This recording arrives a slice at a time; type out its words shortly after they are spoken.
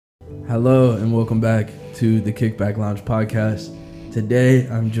Hello and welcome back to the Kickback Lounge podcast. Today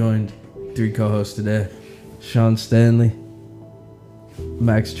I'm joined, three co-hosts today, Sean Stanley,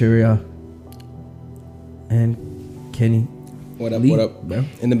 Max Choriev, and Kenny. What up, Lee. what up, bro?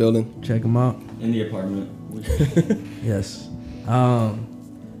 In the building. Check them out. In the apartment. Yes.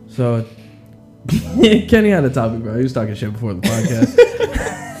 So Kenny had a topic, bro. He was talking shit before the podcast.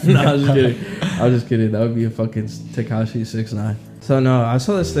 No, I was just kidding. That would be a fucking Tekashi 6ix9ine. So no, I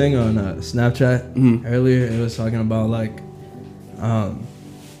saw this thing on Snapchat earlier. It was talking about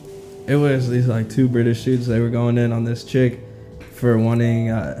it was these two British dudes. They were going in on this chick for wanting.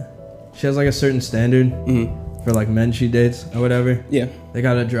 She has a certain standard for men she dates or whatever. Yeah. They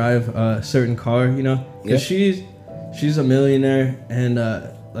gotta drive a certain car, because she's a millionaire and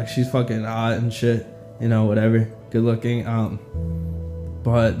she's fucking hot and shit, whatever, good looking.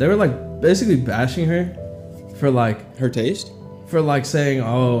 But they were basically bashing her for Her taste? for saying,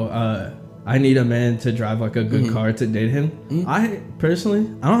 I need a man to drive a good car to date him. I personally,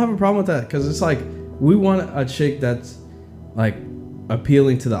 I don't have a problem with that, because it's we want a chick that's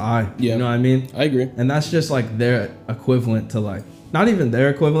appealing to the eye. Yeah. You know what I mean? I agree. And that's just their equivalent to not even their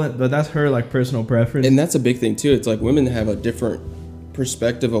equivalent, but that's her personal preference. And that's a big thing too. It's women have a different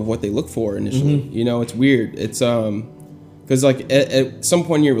perspective of what they look for initially. It's weird. It's because at some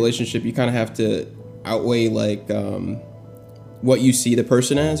point in your relationship, you kind of have to outweigh what you see the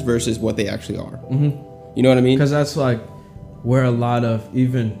person as versus what they actually are. You know what I mean? Because that's where a lot of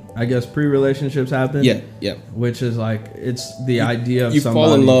even, I guess, pre-relationships happen. Yeah. Which is it's the idea of you somebody.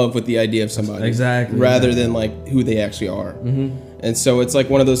 fall in love with the idea of somebody. Exactly. Rather than who they actually are. And so it's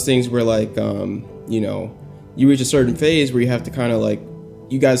one of those things where you reach a certain phase where you have to kind of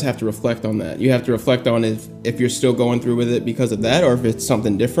you guys have to reflect on that. You have to reflect on if you're still going through with it because of that or if it's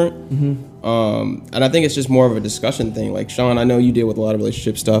something different. And I think it's just more of a discussion thing. Sean, I know you deal with a lot of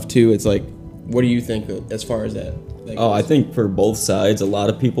relationship stuff too. It's what do you think as far as that? I think for both sides, a lot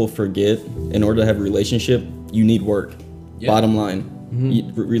of people forget in order to have a relationship, you need work. Yeah. Bottom line.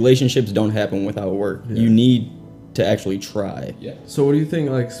 Relationships don't happen without work. Yeah. You need to actually try. Yeah. So what do you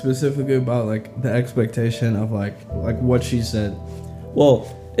think specifically about the expectation of what she said? Well,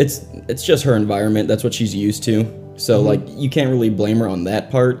 it's just her environment. That's what she's used to. So you can't really blame her on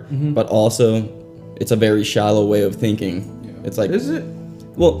that part, but also it's a very shallow way of thinking. Yeah. It's is it?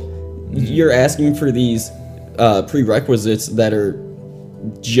 Well, you're asking for these prerequisites that are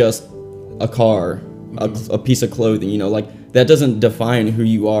just a car, a piece of clothing, that doesn't define who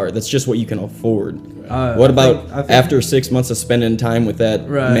you are. That's just what you can afford. What about I think after 6 months of spending time with that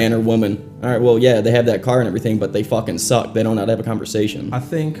man or woman? All right, well, yeah, they have that car and everything, but they fucking suck. They don't know how to have a conversation. I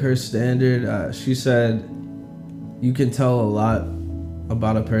think her standard, she said, you can tell a lot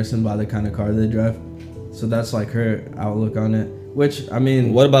about a person by the kind of car they drive. So that's her outlook on it. Which, I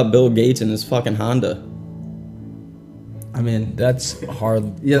mean... What about Bill Gates and his fucking Honda? I mean... That's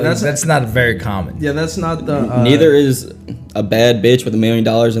hard. Yeah, that's not very common. Yeah, that's not the... Neither is a bad bitch with $1 million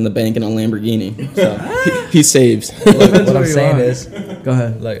in the bank and a Lamborghini. So he saves. What I'm saying is... Go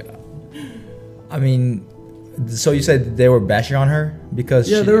ahead. I mean... So you said they were bashing on her? Because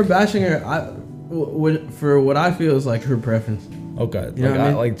they were bashing her for what I feel is her preference. Okay. You know what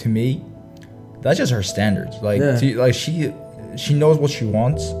I mean? To me, that's just her standards. She knows what she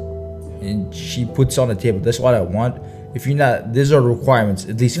wants, and she puts on the table. This is what I want. If you're not, these are requirements.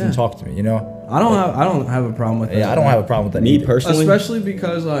 At least you can talk to me. I don't have a problem with that. Yeah, I don't have a problem with that. Me personally, especially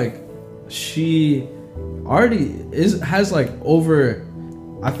because she already has over.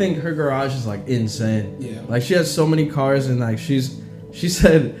 I think her garage is insane. Yeah. She has so many cars and she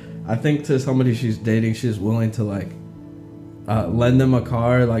said, I think to somebody she's dating, she's willing to lend them a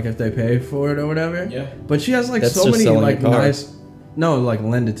car if they pay for it or whatever. Yeah. But she has That's so many nice. No,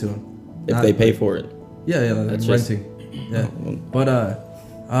 lend it to them. If they pay for it. Yeah, that's renting. Yeah. But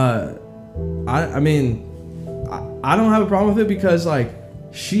I mean, I don't have a problem with it because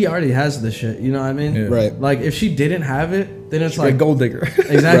she already has the shit. You know what I mean? Yeah. Right. If she didn't have it, then it's a gold digger.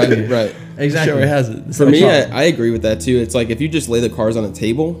 Exactly. Right. Exactly. Sure, it has it. For me, I agree with that too. It's if you just lay the cards on the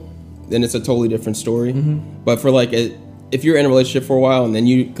table, then it's a totally different story. But for if you're in a relationship for a while and then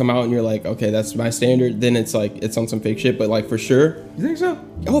you come out and you're okay, that's my standard, then it's it's on some fake shit. But for sure, you think so?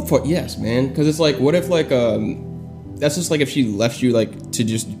 Oh, yes, man. Because it's what if that's just if she left you to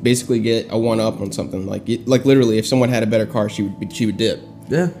just basically get a one up on something literally if someone had a better car she would dip.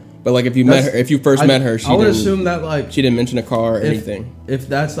 Yeah. But if you first met her, I would assume that she didn't mention a car or anything. If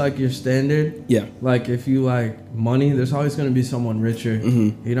that's your standard, yeah. If you money, there's always gonna be someone richer,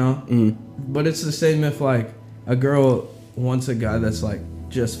 you know. But it's the same if a girl wants a guy that's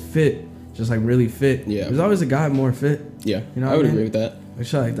just fit, just really fit. Yeah. There's always a guy more fit. Yeah. You know I would agree with that.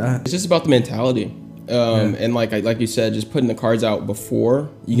 shit like that. It's just about the mentality. And like you said, just putting the cards out before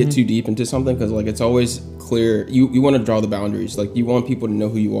you get too deep into something, because like it's always clear. You want to draw the boundaries. Like you want people to know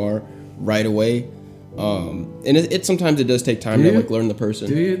who you are right away. And it sometimes it does take time to like learn the person.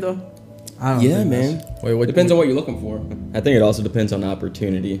 Do you though? I don't. Yeah, man. Wait, what depends on what you're looking for. I think it also depends on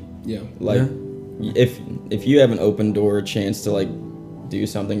opportunity. Yeah. Like if you have an open door chance to like do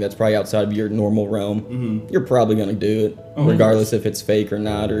something that's probably outside of your normal realm, you're probably gonna do it, regardless if it's fake or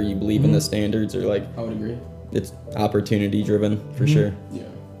not, or you believe in the standards, or like. I would agree. It's opportunity driven for sure. Yeah.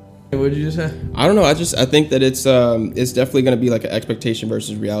 What did you just say? I don't know. I think that it's definitely gonna be like an expectation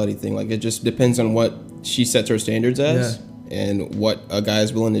versus reality thing. Like it just depends on what she sets her standards as and what a guy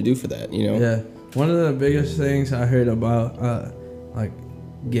is willing to do for that. You know. Yeah. One of the biggest things I heard about like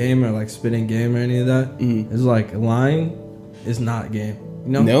game or like spitting game or any of that is like lying is not game.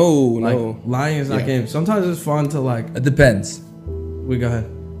 You know? No. Lying is not game. Sometimes it's fun to like. It depends. We go ahead.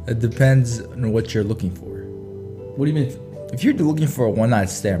 It depends on what you're looking for. What do you mean? If you're looking for a one-night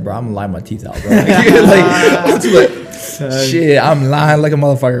stand, bro, I'm gonna lie my teeth out, bro. like, shit, I'm lying like a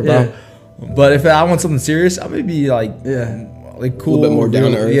motherfucker, bro. Yeah. But if I want something serious, I'm gonna be like, like cool, a little bit more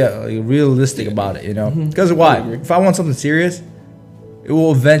down to earth. Yeah, like realistic about it, you know. Because why? If I want something serious, it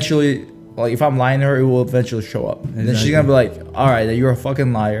will eventually, like, if I'm lying to her, it will eventually show up, and then she's gonna be like, all right, you're a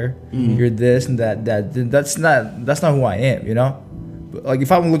fucking liar. You're this and that. That's not who I am, you know. But, like,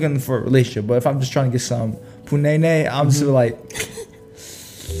 if I'm looking for a relationship, but if I'm just trying to get some punene, I'm just like,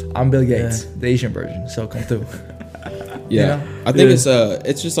 I'm Bill Gates, the Asian version. So come through. Yeah, you know? I think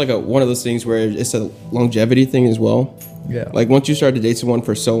it's just like one of those things where it's a longevity thing as well. Yeah. Like once you start to date someone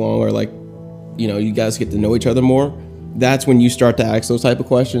for so long, or like, you know, you guys get to know each other more, that's when you start to ask those type of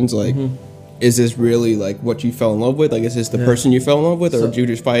questions. Like, is this really like what you fell in love with? Like, is this the person you fell in love with, or did you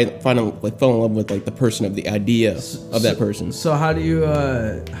just fell in love with like the person of the idea of that person? So how do you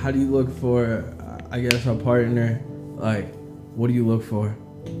look for, I guess, a partner? Like, what do you look for?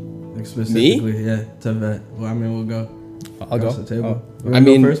 Like specifically, Me? To vet. Well, I mean, we'll go. I'll go. The table. I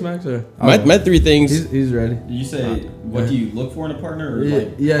mean, go first, Max, or my three things. He's ready. Do you say what do you look for in a partner, or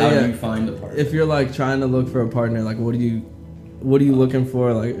like how do you find a partner? If you're like trying to look for a partner, like what are you looking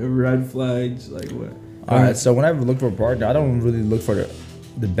for? Like red flags, like what? All right. So whenever I look for a partner, I don't really look for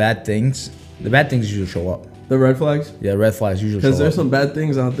the bad things. The bad things usually show up. The red flags? Yeah, red flags usually show up. Because there's some bad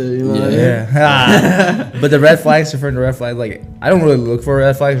things out there, you know what I mean? Yeah. But the red flags, referring to red flags, like, I don't really look for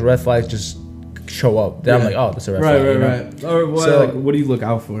red flags. Red flags just show up. Then I'm like, oh, that's a red flag. Right. Or what, so, like, what do you look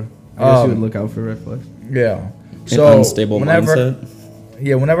out for? I guess you would look out for red flags. Yeah. So, an unstable mindset.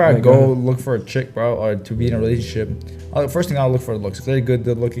 Yeah, whenever I go look for a chick, bro, or to be in a relationship, first thing I'll look for looks. If they're good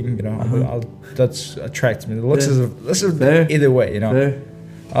looking, you know, that's attracts me. The looks is Fair. Either way, you know. Fair.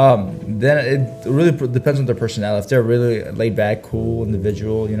 Then it really depends on their personality. If they're really laid back, cool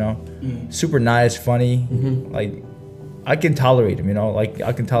individual, you know, super nice, funny, like I can tolerate them, you know, like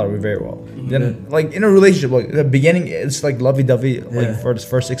I can tolerate very well. Then like in a relationship, like the beginning, it's like lovey-dovey, like for the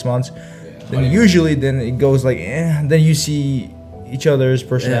first 6 months. Then usually, then it goes like, then you see each other's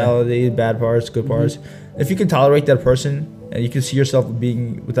personality, bad parts, good parts. If you can tolerate that person and you can see yourself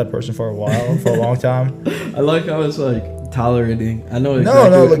being with that person for a while, for a long time. I like how it's like tolerating. I know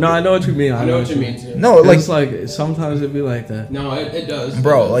exactly. I know what you mean. I know what you mean too. No, like it's like sometimes it'd be like that. No, it does.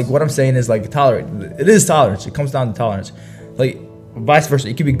 Bro, like what I'm saying is like tolerate. It is tolerance. It comes down to tolerance. Like vice versa.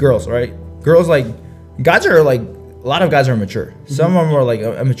 It could be girls, right? Girls like guys are like a lot of guys are immature. Some of them are like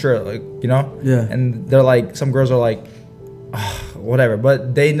immature, like you know. Yeah. And they're like some girls are like, whatever,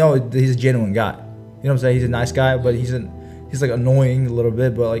 but they know he's a genuine guy. You know what I'm saying? He's a nice guy, but he's like annoying a little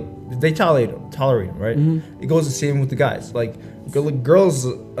bit, but like they tolerate him, right? It goes the same with the guys. Like girls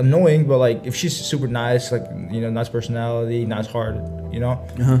annoying, but like if she's super nice, like you know, nice personality, nice heart, you know,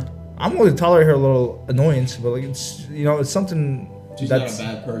 I'm willing to tolerate her a little annoyance, but like it's you know it's something. She's that's not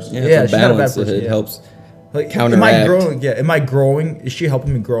a bad person. Yeah, she's not a bad person. It helps. Like, counteract. Am I growing? Is she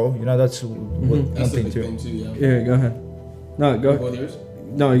helping me grow? You know, that's one thing too. Yeah, go ahead. No, go. Both yours?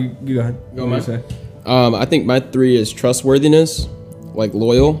 No, you go ahead. Go what do you say? I think my 3 is trustworthiness, like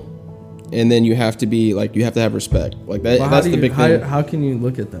loyal, and then you have to be like you have to have respect. Like that. That's the big thing. How can you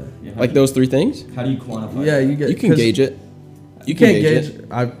look at that? Yeah, like those 3 things. How do you quantify? Yeah, you can gauge it. You can't gauge it.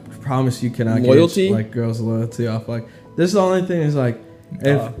 I promise you cannot loyalty. Gauge, like girls' loyalty off like this. Is the only thing is like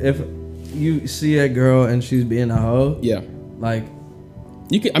if you see a girl and she's being a hoe, like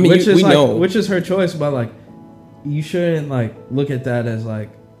you can. I mean, we know which is her choice, but like you shouldn't like look at that as like,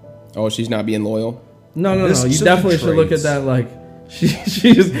 oh, she's not being loyal. No. You definitely should look at that like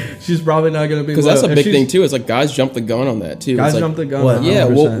she's probably not gonna be. Because that's a big thing too. It's like guys jump the gun on that too. Guys like, jump the gun. What? Yeah,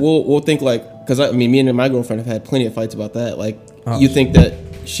 we'll think like because I mean, me and my girlfriend have had plenty of fights about that. Like you think that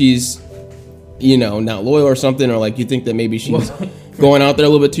she's, you know, not loyal or something, or like you think that maybe she's going out there a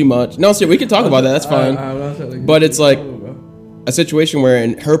little bit too much. No, sir, we can talk about that. That's fine. But it's like a situation where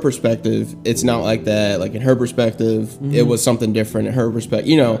in her perspective, it's not like that. Like in her perspective, it was something different in her perspective,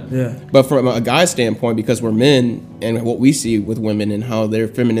 you know. Yeah. But from a guy's standpoint, because we're men and what we see with women and how their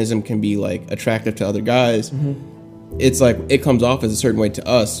feminism can be like attractive to other guys, it's like it comes off as a certain way to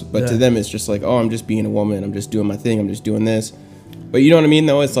us, but to them it's just like, oh, I'm just being a woman, I'm just doing my thing, I'm just doing this. But you know what I mean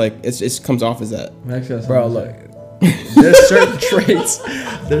though? It's like it comes off as that. Bro, look. There's certain traits.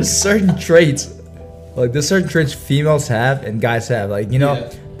 There's certain traits females have and guys have. Like, you know,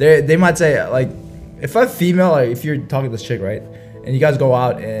 they might say, like, if a female, like, if you're talking to this chick, right, and you guys go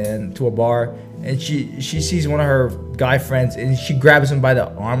out and to a bar, and she sees one of her guy friends, and she grabs him by the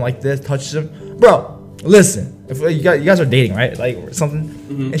arm like this, touches him, bro, listen, if you guys are dating, right, like, or something,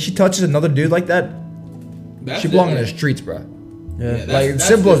 and she touches another dude like that, she belongs in the streets, bro. Yeah, like it's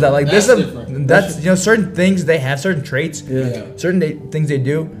simple as that. Like that's you know, certain things they have, certain traits, certain things they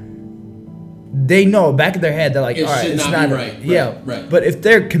do. They know back in their head, they're like, all right, it's not right. Right. But if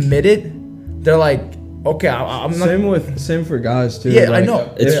they're committed, they're like, okay, I'm not. Same for guys too. Yeah, like, I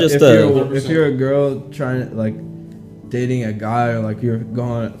know. It's just if you're a girl trying like dating a guy, or like you're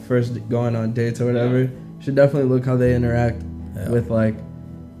going on dates or whatever, you should definitely look how they interact with, like,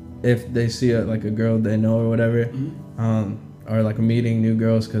 if they see a girl they know or whatever. Or like meeting new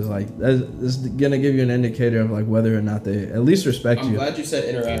girls, because like that's gonna give you an indicator of like whether or not they at least respect you. I'm glad you said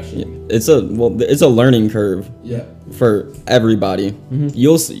interaction. It's a learning curve. Yeah. For everybody,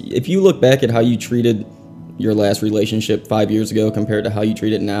 you'll see, if you look back at how you treated your last relationship 5 years ago compared to how you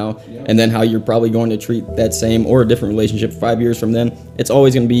treat it now, and then how you're probably going to treat that same or a different relationship 5 years from then, it's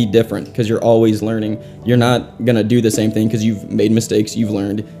always going to be different because you're always learning. You're not going to do the same thing because you've made mistakes, you've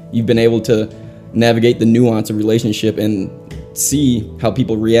learned, you've been able to navigate the nuance of relationship and see how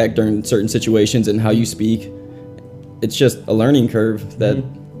people react during certain situations and how you speak. It's just a learning curve that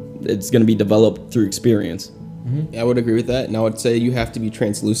it's going to be developed through experience. I would agree with that, and I would say you have to be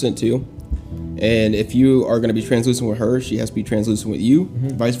translucent too. And if you are going to be translucent with her, she has to be translucent with you.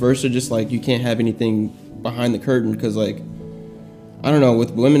 Vice versa, just like you can't have anything behind the curtain, because like, I don't know,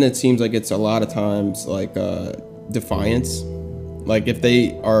 with women it seems like it's a lot of times like defiance. Like if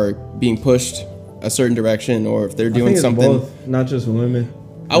they are being pushed a certain direction, or if they're doing something, both, not just women.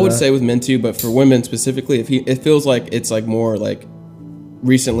 I would say with men too, but for women specifically, it feels like it's like more like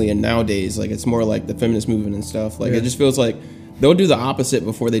recently and nowadays, like it's more like the feminist movement and stuff. Like it just feels like they'll do the opposite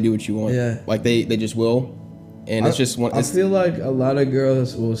before they do what you want. Yeah, like they just will, and it's just one. I feel like a lot of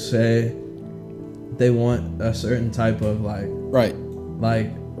girls will say they want a certain type of like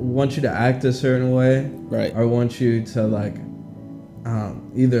want you to act a certain way, or want you to like.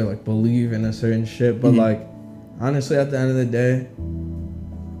 Either like believe in a certain shit, but like honestly at the end of the day,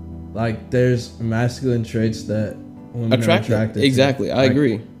 like there's masculine traits that women are attracted to. Exactly, I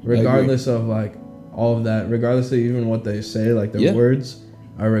agree. Regardless of like all of that, regardless of even what they say, like their words,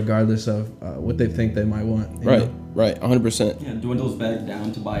 or regardless of what they think they might want. Right, 100%. Yeah, dwindles back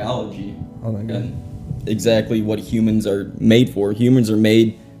down to biology. Oh my god. Exactly what humans are made for. Humans are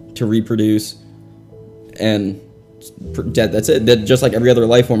made to reproduce, and that's it. That just like every other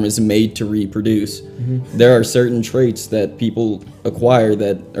life form is made to reproduce. There are certain traits that people acquire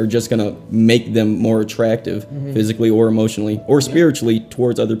that are just gonna make them more attractive physically or emotionally or spiritually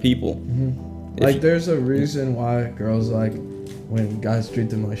towards other people. Like there's a reason why girls like when guys treat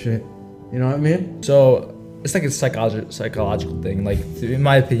them like shit. You know what I mean? So it's like a psychological thing. Like in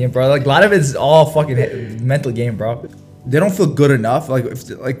my opinion, bro, like a lot of it's all fucking mental game, bro. They don't feel good enough. Like if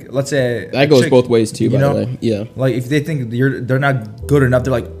let's say that goes both ways too. By the way, yeah. Like if they think they're not good enough,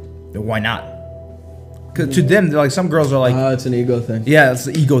 they're like, why not? Because to them, they're like, some girls are like, it's an ego thing. Yeah, it's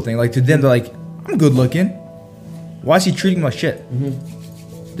the ego thing. Like to them, they're like, I'm good looking. Why is he treating me like shit?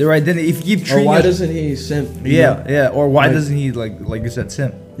 They're right. Then if you keep treating, or why doesn't he simp? Yeah. Or why doesn't he like you said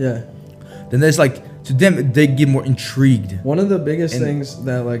simp? Yeah. Then there's like, to them, they get more intrigued. One of the biggest things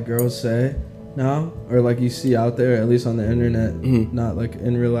that like girls say now, or like you see out there, at least on the internet, not like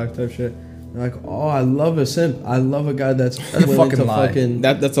in real life type shit. They're like, oh, I love a simp. I love a guy that's a fucking lie.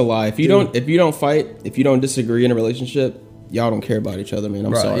 That's a lie. If you don't fight, if you don't disagree in a relationship, y'all don't care about each other, man.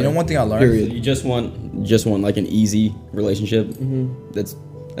 I'm sorry. You know one thing I learned? Period. You just want like an easy relationship. That's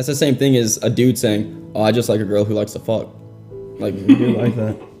the same thing as a dude saying, oh, I just like a girl who likes to fuck. Like you do like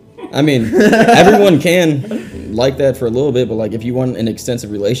that. I mean, everyone can like that for a little bit, but like if you want an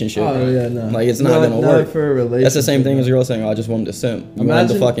extensive relationship, like it's not gonna work. For a relationship. That's the same thing as a girl saying, "Oh, I just want him to simp." You want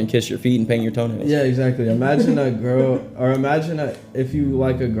him to fucking kiss your feet and paint your toenails. Yeah, exactly. Imagine a girl, or imagine if you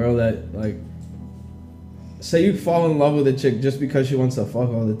like a girl that like say you fall in love with a chick just because she wants to fuck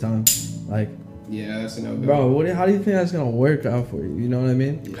all the time, like. Yeah, that's a no-go. Bro, how do you think that's gonna work out for you? You know what I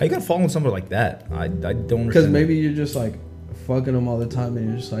mean? How you gonna fall in somebody like that? I don't understand. Because maybe you're just like fucking them all the time, and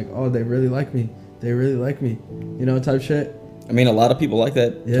you're just like, oh, they really like me. They really like me. You know, type shit. I mean, a lot of people like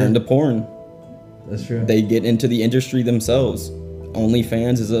that turn to porn. That's true. They get into the industry themselves.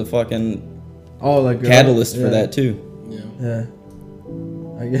 OnlyFans is a fucking like catalyst for that too. Yeah.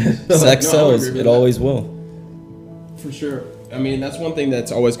 I guess. Sex sells. It always will. For sure. I mean, that's one thing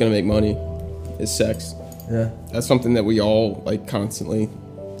that's always gonna make money. Is sex. Yeah. That's something that we all like constantly.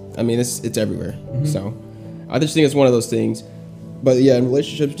 I mean, it's everywhere. So I just think it's one of those things. But yeah, in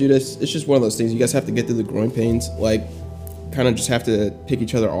relationships, dude, it's just one of those things. You guys have to get through the growing pains. Like, kind of just have to pick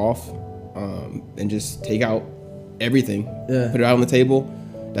each other off, and just take out everything. Yeah. Put it out on the table,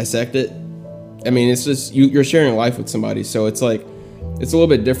 dissect it. I mean, it's just you're sharing life with somebody, so it's like it's a little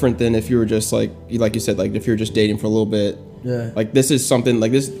bit different than if you were just like you said, like if you're just dating for a little bit. Yeah. Like this is something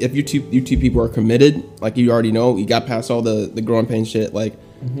like this. If you two people are committed, like you already know, you got past all the growing pain shit. Like,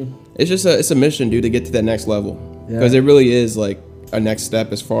 it's just it's a mission, dude, to get to that next level. Because it really is like a next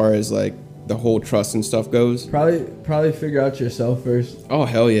step as far as like the whole trust and stuff goes. Probably figure out yourself first. Oh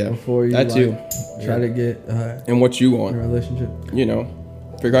hell yeah. Before you that too. Try to get and what you want in a relationship. You know,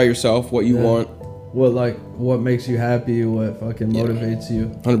 figure out yourself, what you want. What makes you happy? What fucking motivates you?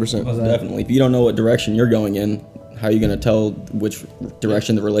 100%. Definitely. If you don't know what direction you're going in, how are you gonna tell which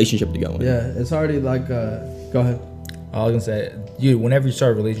direction the relationship to go in? Yeah, it's already like. Go ahead. I was gonna say, whenever you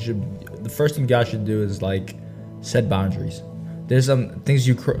start a relationship, the first thing you guys should do is like set boundaries. There's some things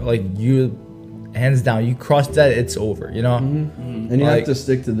you hands down, you cross that, it's over. You know, and you have to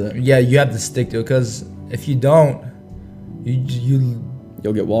stick to that. Yeah, you have to stick to it, because if you don't,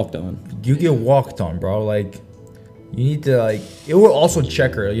 you'll get walked on. You get walked on, bro. Like, you need to like. It will also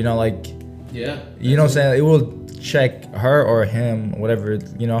check her. You know, like. Yeah. You know what I'm saying? It will check her or him, whatever,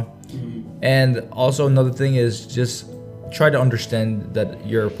 you know. And also another thing is just try to understand that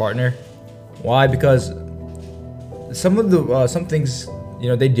you're a partner. Why? Because some of the some things, you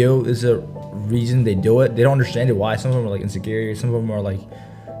know, they do is a reason they do it. They don't understand it. Why? Some of them are like insecure. Some of them are like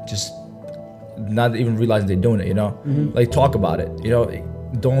just not even realizing they're doing it. You know, like talk about it. You know,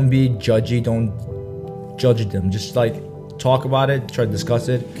 don't be judgy. Don't judge them. Just like talk about it. Try to discuss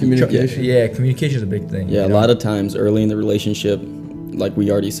it. Communication. Communication is a big thing. Yeah, a lot of times early in the relationship, like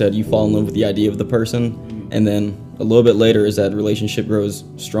we already said, you fall in love with the idea of the person, and then a little bit later, as that relationship grows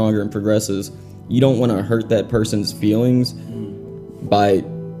stronger and progresses, you don't want to hurt that person's feelings by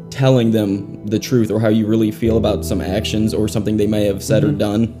telling them the truth or how you really feel about some actions or something they may have said or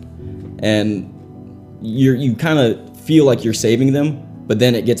done, and you kind of feel like you're saving them, but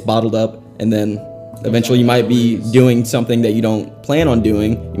then it gets bottled up, and then eventually you might be doing something that you don't plan on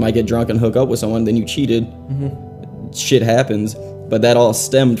doing. You might get drunk and hook up with someone, then you cheated. Shit happens, but that all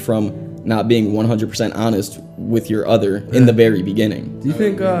stemmed from not being 100% honest with your other in the very beginning. Do you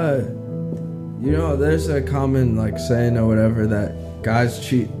think, you know, there's a common like saying or whatever that guys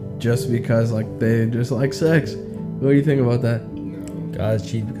cheat just because like they just like sex? What do you think about that? Guys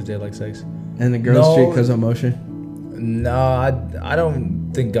cheat because they like sex, and the girls cheat because of emotion. No, I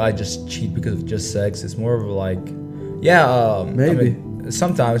don't think guys just cheat because of just sex. It's more of like, maybe. I mean,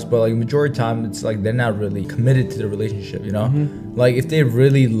 sometimes, but like majority of the time, it's like they're not really committed to the relationship. You know, like if they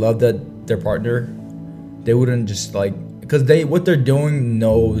really love their partner, they wouldn't just like, because what they're doing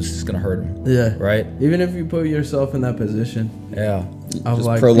knows it's gonna hurt them. Yeah. Right. Even if you put yourself in that position. Yeah. Of just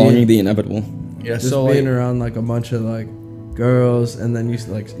like prolonging the inevitable. Yeah. Just so being like, around like a bunch of like girls, and then you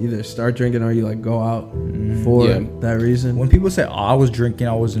like either start drinking or you like go out for that reason. when people say, "Oh, I was drinking,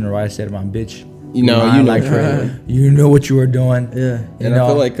 I was in the right state of mind," bitch. You know like you know what you were doing. Yeah. And I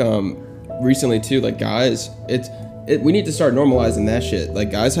feel like recently too, like guys, we need to start normalizing that shit.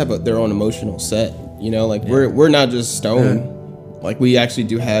 Like guys have their own emotional set. You know, like we're not just stone. Like we actually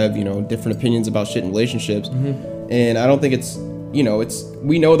do have, you know, different opinions about shit in relationships. And I don't think it's, you know,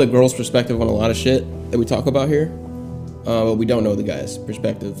 we know the girl's perspective on a lot of shit that we talk about here. But we don't know the guy's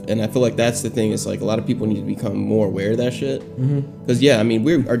perspective, and I feel like that's the thing. Is like a lot of people need to become more aware of that shit. Because I mean,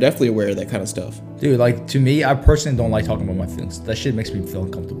 we are definitely aware of that kind of stuff. Dude, like to me, I personally don't like talking about my feelings. That shit makes me feel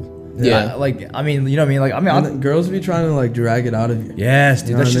uncomfortable. Yeah. I mean, you know what I mean? Like, And girls be trying to like drag it out of you. Yes, dude.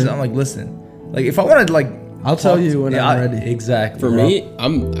 You know That's what I just. mean? I'm like, listen. Like, if I wanted, like, I'll tell you when I'm ready. Exactly. For me, I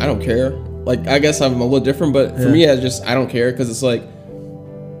don't care. Like I guess I'm a little different, but for me, I don't care because it's like.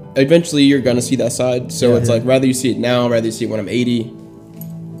 Eventually, you're gonna see that side, so it's like rather you see it now, rather you see it when I'm 80.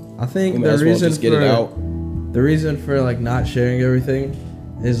 I think the reason just get it out. The reason for like not sharing everything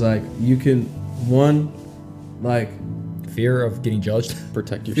is like you can like fear of getting judged.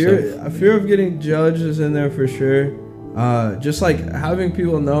 Protect yourself. Fear of getting judged is in there for sure. Just like having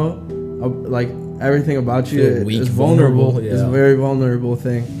people know, like everything about you is vulnerable. Yeah. It's a very vulnerable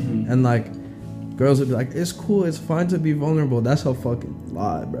thing, and like girls would be like, "It's cool. It's fine to be vulnerable." That's a fucking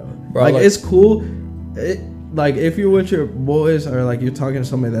lie, bro. Like it's cool. Like if you're with your boys or like you're talking to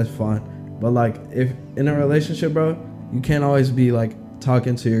somebody, that's fine. But like if in a relationship, bro, you can't always be like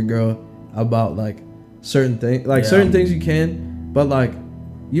talking to your girl about like certain things. Like certain things you can, but like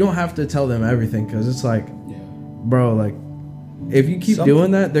you don't have to tell them everything, because it's like, bro, like if you keep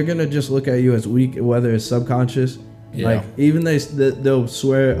doing that, they're gonna just look at you as weak, whether it's subconscious. Like even they'll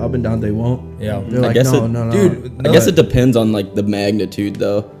swear up and down they won't. Yeah, they're like, no, dude. I guess it depends on like the magnitude,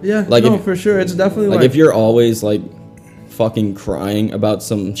 though. Yeah, like no, for sure. It's definitely like if you're always like fucking crying about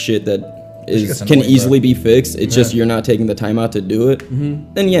some shit that can easily be fixed. It's just you're not taking the time out to do it.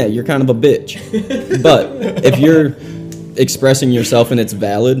 Then yeah, you're kind of a bitch. But if you're expressing yourself and it's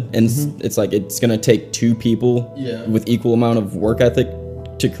valid, and it's like it's gonna take two people with equal amount of work ethic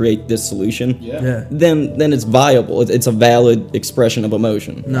to create this solution, then it's viable. It's a valid expression of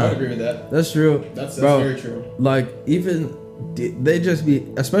emotion. No, I would agree with that. That's true. That's bro, very true. Like even they just be,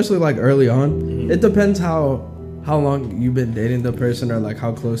 especially like early on. It depends how long you've been dating the person or like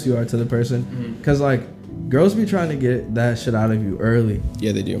how close you are to the person. Because like girls be trying to get that shit out of you early.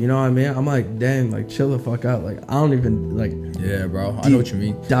 Yeah, they do. You know what I mean? I'm like, damn, like chill the fuck out. Like I don't even like. Yeah, bro. I know what you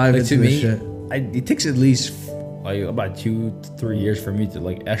mean. Dive like, into to this me, shit. It takes at least like about 2-3 years for me to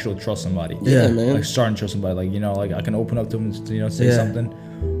like actually trust somebody. Yeah, man. Like starting to trust somebody. Like, you know, like I can open up to them and, you know, say something.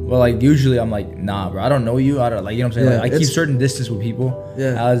 But like usually I'm like, nah, bro, I don't know you. I don't, like, you know what I'm saying? Like I keep certain distance with people.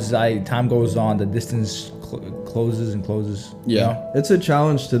 Yeah. As time goes on, the distance closes and closes. Yeah. You know? It's a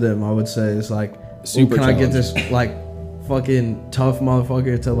challenge to them, I would say. It's like, super can challenge. I get this like fucking tough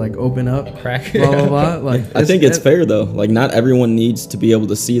motherfucker to like open up? Crack. Blah blah blah. Like I think it's fair though. Like not everyone needs to be able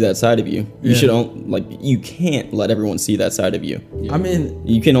to see that side of you. You should you can't let everyone see that side of you. I mean,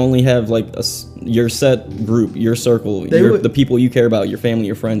 you can only have like your set group, your circle, the people you care about, your family,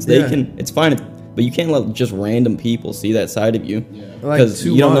 your friends. They can. It's fine, but you can't let just random people see that side of you because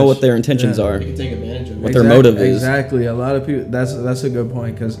you don't know what their intentions are. You can take advantage of it. What their motive is. Exactly. A lot of people. That's a good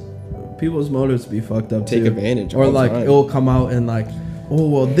point, because people's motives be fucked up Take too. advantage. Or all like the time. it'll come out and like, oh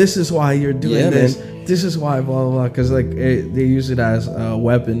well, this is why you're doing this. Man. This is why blah blah blah. Because like they use it as a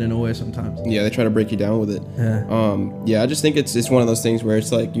weapon in a way sometimes. Yeah, they try to break you down with it. Yeah. I just think it's one of those things where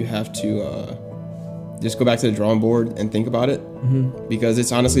it's like you have to just go back to the drawing board and think about it, because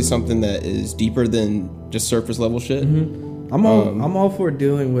it's honestly something that is deeper than just surface level shit. I'm all for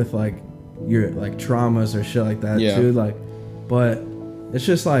dealing with like your like traumas or shit like that too. Like, but it's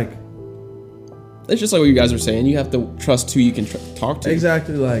just like what you guys are saying. You have to trust who you can talk to.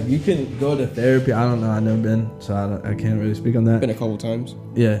 Exactly. Like you can go to therapy. I don't know. I've never been, so I can't really speak on that. Been a couple times.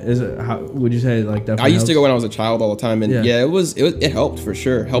 Yeah. Is it? How would you say like definitely? I used to go when I was a child all the time, and it helped for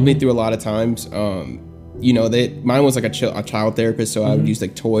sure. Helped me through a lot of times. You know, mine was like a child therapist, so I would use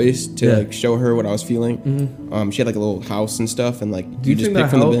like toys to like show her what I was feeling. She had like a little house and stuff, and like you just pick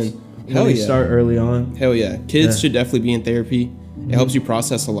from the bin. Hell yeah. Start early on. Hell yeah. Kids should definitely be in therapy. It helps you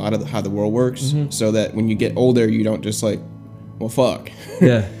process a lot of how the world works, so that when you get older, you don't just like, well, fuck.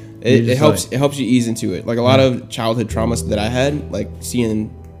 Yeah. It helps. It helps you ease into it. Like a lot of childhood traumas that I had, like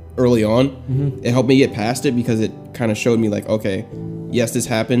seeing early on, it helped me get past it, because it kind of showed me like, okay, yes, this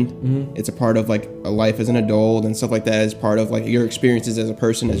happened. It's a part of like a life as an adult and stuff like that. It's part of like your experiences as a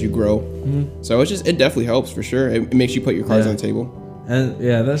person as you grow. So it definitely helps for sure. It makes you put your cards on the table. And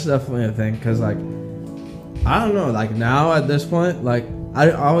yeah, that's definitely a thing, because like I don't know, like now at this point, like I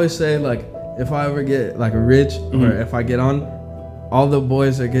always say like if I ever get like rich or if I get on, all the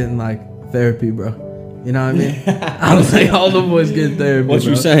boys are getting like therapy, bro. You know what I mean? I was like, all the boys getting therapy. What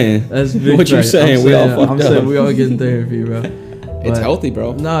you saying? That's big. What you saying? We all fucked I'm up. saying we all getting therapy, bro. It's healthy,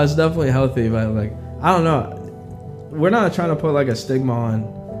 bro. No, it's definitely healthy, but like I don't know. We're not trying to put like a stigma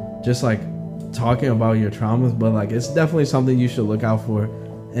on just like talking about your traumas, but like it's definitely something you should look out for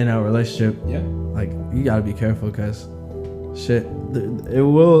in a relationship. Yeah. Like you gotta be careful, because shit, it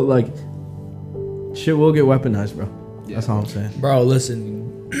will like shit will get weaponized, bro. Yeah. That's all I'm saying. Bro,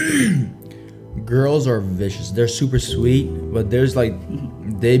 listen. Girls are vicious. They're super sweet, but there's like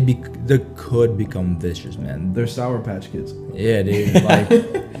they could become vicious, man. They're Sour Patch Kids. Yeah, dude. Like,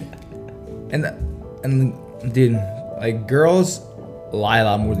 and dude, like girls lie a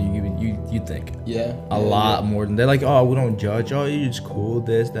lot more than you think. Yeah. A lot more than they're like, oh, we don't judge. Oh, you're just cool.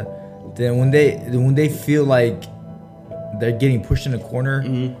 This that. Then when they feel like they're getting pushed in a corner,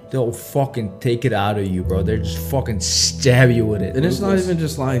 they'll fucking take it out of you, bro. They're just fucking stab you with it. And it's not even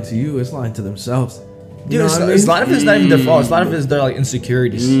just lying to you; it's lying to themselves. Dude, a lot of it's not even their fault. A lot of it's their like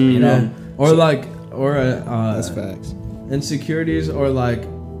insecurities, you know, that's facts. Insecurities or like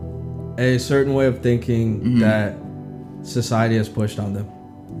a certain way of thinking that society has pushed on them.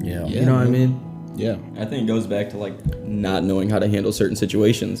 Yeah, you know what I mean? Yeah, I think it goes back to like not knowing how to handle certain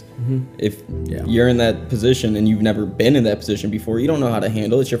situations. If you're in that position and you've never been in that position before, you don't know how to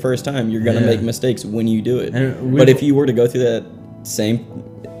handle it. It's your first time. You're gonna make mistakes when you do it. But if you were to go through that same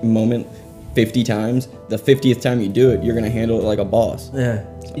moment 50 times, the 50th time you do it, you're gonna handle it like a boss. Yeah.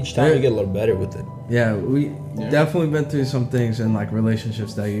 Each time you get a little better with it. Yeah, we definitely been through some things in like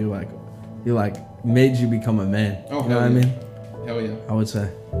relationships that you made you become a man. Oh, you know what I mean? Hell yeah. I would say.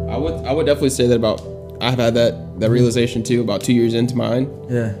 I would definitely say that about. I've had that realization too about 2 years into mine.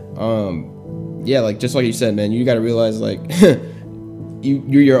 Yeah. Yeah, like just like you said, man, you got to realize like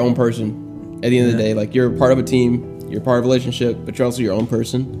you're your own person. At the end of the day, like you're part of a team. You're part of a relationship, but you're also your own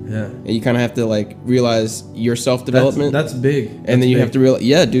person. Yeah. And you kind of have to like realize your self-development. That's big. And then you have to realize,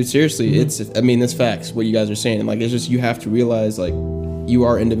 yeah, dude, seriously, that's facts, what you guys are saying. And like, it's just, you have to realize like you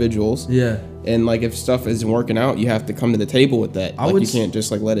are individuals. Yeah. And like, if stuff isn't working out, you have to come to the table with that. You can't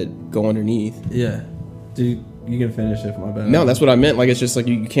just like let it go underneath. Yeah. Dude, you can finish it, my bad. No, that's what I meant. Like, it's just like,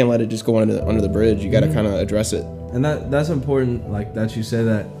 you can't let it just go under the bridge. You got to kind of address it. And that's important, like that you say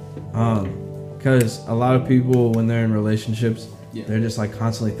that. Because a lot of people, when they're in relationships, they're just like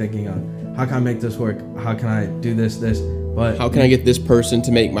constantly thinking on how can I make this work? How can I do this? But how can I get this person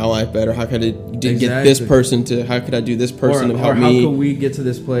to make my life better? How can I get this person to? How could I do this person to help me? Or how could we get to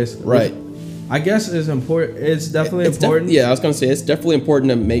this place? Right. I guess is important. It's definitely important. I was gonna say it's definitely important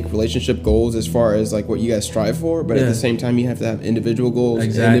to make relationship goals as far as like what you guys strive for, but at the same time you have to have individual goals,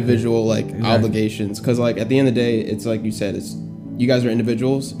 individual obligations. Because like at the end of the day, it's like you said, you guys are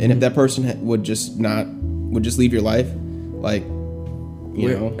individuals, and if that person would just leave your life, like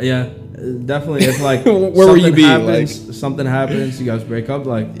definitely. If like where will you be? Something happens, you guys break up,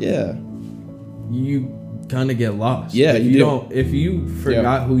 like you kind of get lost. Yeah, if you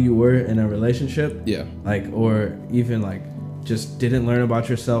forgot who you were in a relationship, like or even like just didn't learn about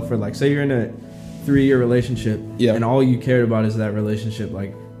yourself, for like say you're in a 3-year relationship, and all you cared about is that relationship,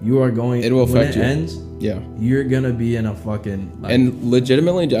 like you are going. It will affect you. When it ends, you're gonna be in a fucking. Like, and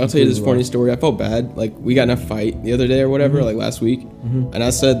legitimately, I'll tell you this funny story. I felt bad. Like we got in a fight the other day or whatever, like last week, and I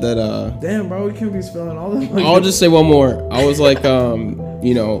said that. Damn, bro, we can't be spilling all this. I'll just say one more. I was like,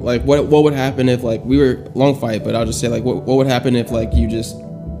 you know, like what would happen if like we were long fight, but I'll just say like what would happen if like you just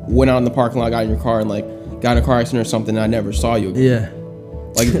went out in the parking lot, got in your car, and like got in a car accident or something, and I never saw you again. Yeah.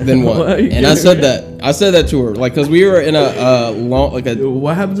 Like then what? And I said that to her, like, cause we were in a long like a.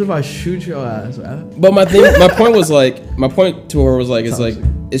 What happens if I shoot your ass, man? But my point to her was like, it's like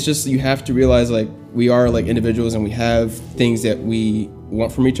it's just you have to realize like we are like individuals and we have things that we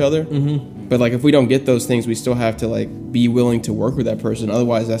want from each other. But like if we don't get those things, we still have to like be willing to work with that person.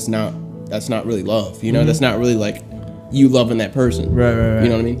 Otherwise, that's not really love. You know, that's not really like you loving that person. Right. You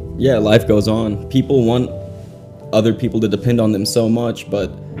know what I mean? Yeah, life goes on. People want other people to depend on them so much,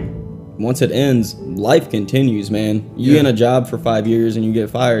 but once it ends, life continues, man. You in a job for 5 years and you get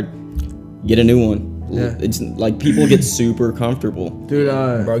fired, get a new one. It's like people get super comfortable. Dude,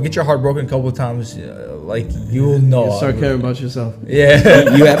 bro, get your heart broken a couple of times, like you'll know. You start caring about yourself.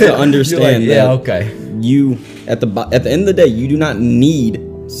 Yeah. You have to understand that you at the end of the day, you do not need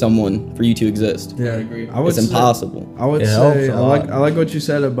someone for you to exist. Yeah, I agree. It's impossible. I would say I like what you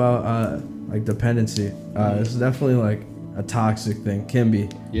said about like dependency. It's definitely like a toxic thing. Can be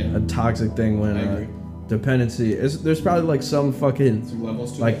a toxic thing when dependency is. There's probably like some fucking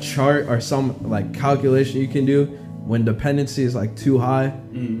like chart or some like calculation you can do when dependency is like too high.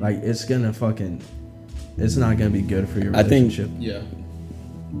 Like it's not gonna be good for your relationship. I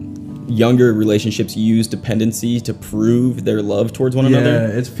think younger relationships use dependency to prove their love towards one another.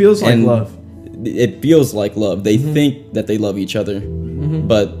 Yeah, it feels like love. It feels like love. They think that they love each other,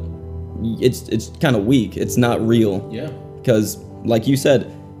 but it's kind of weak. It's not real. Yeah. Because, like you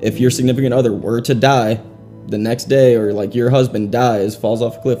said, if your significant other were to die the next day, or like your husband dies, falls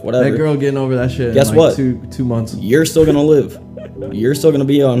off a cliff, whatever. That girl getting over that shit. Guess in like what? 2 months. You're still gonna live. You're still gonna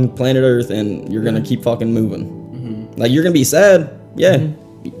be on planet Earth, and you're gonna keep fucking moving. Like you're gonna be sad. Yeah.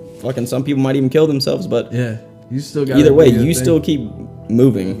 Fucking some people might even kill themselves, but you still got. Either way, you still keep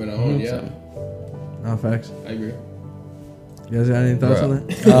moving. Moving on, So. No facts. I agree. You guys got any thoughts on that?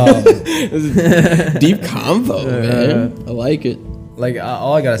 This is deep convo, man. I like it. Like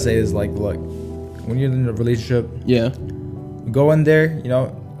all I gotta say is like, look, when you're in a relationship, go in there, you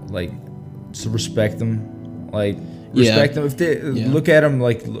know, like just respect them, like respect them. If they look at them,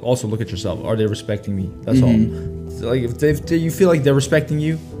 like also look at yourself. Are they respecting me? That's all. So, like if you feel like they're respecting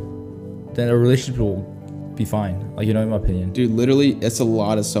you, then a relationship will be fine. Like, you know, in my opinion. Dude, literally, it's a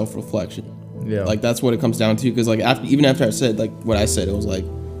lot of self-reflection. Yeah. Like, that's what it comes down to. Because, like, even after I said, like, what I said, it was like,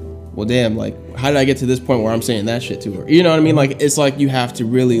 well, damn, like, how did I get to this point where I'm saying that shit to her? You know what I mean? Like, it's like you have to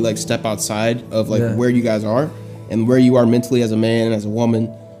really, like, step outside of, like, where you guys are and where you are mentally as a man and as a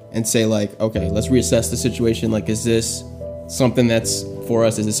woman and say, like, okay, let's reassess the situation. Like, is this something that's for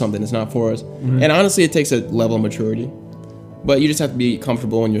us? Is it something that's not for us? And honestly, it takes a level of maturity. But you just have to be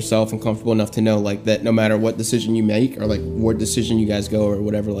comfortable in yourself and comfortable enough to know, like, that no matter what decision you make or, like, what decision you guys go or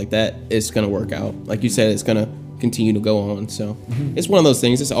whatever like that, it's going to work out. Like you said, it's going to continue to go on. So it's one of those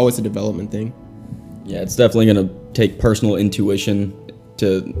things. It's always a development thing. Yeah, it's definitely going to take personal intuition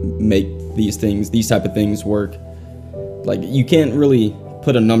to make these type of things work. Like, you can't really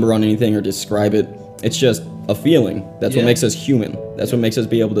put a number on anything or describe it. It's just a feeling. That's what makes us human. That's what makes us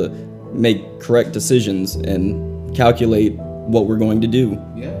be able to make correct decisions and calculate what we're going to do.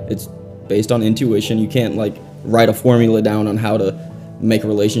 It's based on intuition. You can't, like, write a formula down on how to make a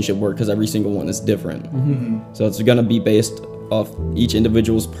relationship work because every single one is different. So it's going to be based off each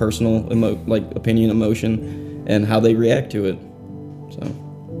individual's personal opinion, emotion, and how they react to it. So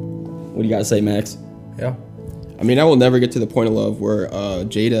what do you got to say, Max? Yeah. I mean, I will never get to the point of love where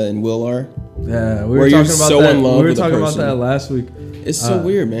Jada and Will are. Yeah, where you're so in love with a person. We were talking about that last week. It's so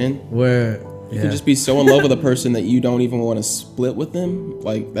weird, man. Where you can just be so in love with a person that you don't even want to split with them.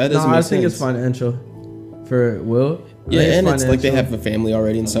 Like, that doesn't make sense. I think it's financial for Will. Yeah, and it's like they have a family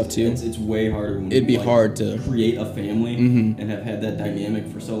already and stuff too. It's way harder. When It'd be hard to create a family and have had that dynamic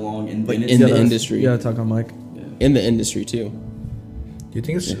for so long, and like in the industry. You gotta talk on mic. In the industry too. Do you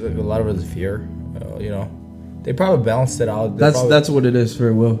think it's like a lot of it is fear? You know, they probably balanced it out. That's what it is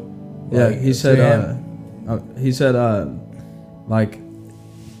for Will. Yeah, like, he said like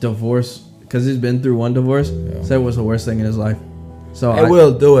divorce, because he's been through one divorce. Said it was the worst thing in his life. So I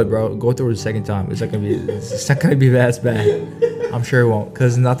will do it, bro. Go through it the second time. It's not gonna be that bad. I'm sure it won't,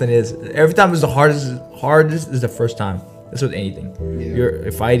 because nothing is. Every time is the hardest is the first time. That's with anything.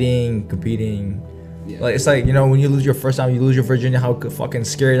 You're fighting, competing. Like, it's like, you know, when you lose your first time, you lose your virginity, how fucking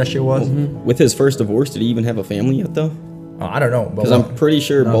scary that shit was. With his first divorce, did he even have a family yet, though? I don't know. Because I'm pretty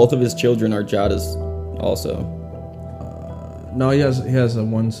sure both of his children are Jada's also. No, he has a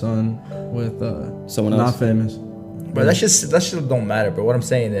one son with someone else. Not famous. But that shit don't matter. But what I'm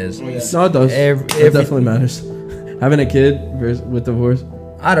saying is, no, it does. It definitely matters. Having a kid with divorce.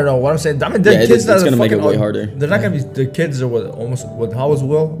 I don't know what I'm saying. I mean, the kids it's gonna make it way harder. They're not gonna be. The kids are what? How was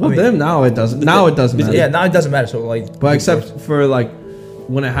Will? Well, them now it doesn't. Now it doesn't matter. Yeah, now it doesn't matter. So, like, but except for, like,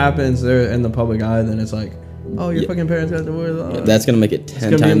 when it happens, they're in the public eye. Then it's like, oh, your fucking parents got divorced. Oh. That's gonna make it 10 times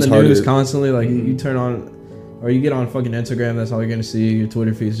harder. It's gonna be in the news constantly. Like, you turn on. Or you get on fucking Instagram, that's all you're gonna see. Your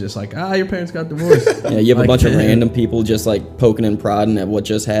Twitter feed's just like, your parents got divorced. Yeah, you have like, a bunch of random people just like poking and prodding at what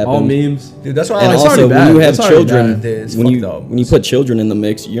just happened. All memes, dude. That's why. And also, when you have children, when you put children in the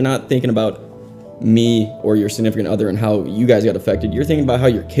mix, you're not thinking about me or your significant other and how you guys got affected. You're thinking about how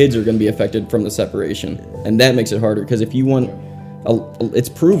your kids are gonna be affected from the separation, and that makes it harder. Because if you want, it's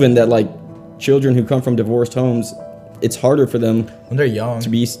proven that like children who come from divorced homes, it's harder for them when they're young to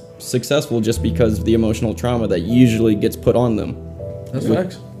be successful just because of the emotional trauma that usually gets put on them. That's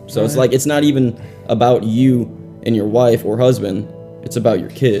facts. So it's like, it's not even about you and your wife or husband, it's about your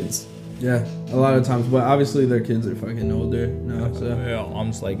kids. Yeah, a lot of times, but obviously their kids are fucking older now. So yeah,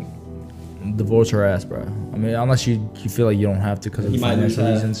 I'm just like, divorce her ass, bro. I mean, unless you feel like you don't have to because of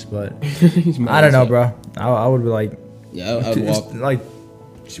financial reasons, but I don't know, bro. I would be like, I'd walk. Like,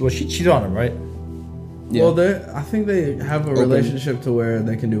 well, she cheated on him, right? Yeah. Well, I think they have a relationship to where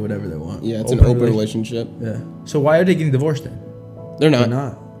they can do whatever they want. Yeah, it's an open relationship. Yeah. So why are they getting divorced then? They're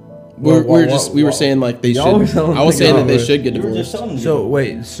not. We were saying like they should. I was saying that they should get divorced. So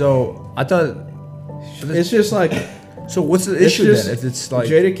wait, so I thought it's just like. So what's the issue then? If it's like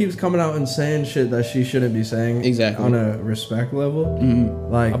Jada keeps coming out and saying shit that she shouldn't be saying. Exactly. On a respect level.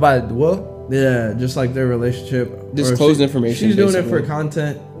 Mm-hmm. Like about Will? Yeah, just like their relationship. Disclosed information. She's doing it for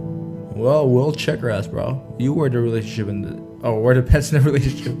content. Well, Will, check her ass, bro. You were the relationship we're the pets in the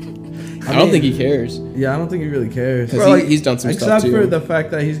relationship. I don't think he cares. Yeah, I don't think he really cares. Because he's done some stuff too. Except for the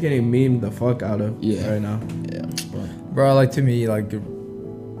fact that he's getting memed the fuck out of right now. Yeah. Bro, like, to me, like,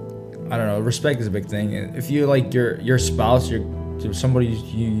 I don't know, respect is a big thing. If you like your spouse, somebody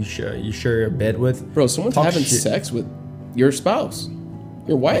you share your bed with. Bro, someone's having sex with your spouse.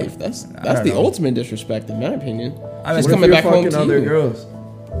 Your wife. That's the ultimate disrespect in my opinion. I mean, just coming back home to other girls.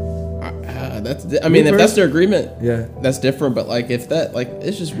 If that's their agreement, yeah, that's different. But like, if that, like,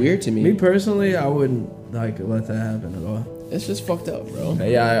 it's just weird to me. Me personally, I wouldn't like let that happen at all. It's just fucked up, bro.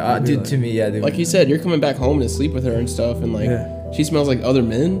 Yeah, dude. To me, yeah, dude. Like you said, you're coming back home to sleep with her and stuff, and like she smells like other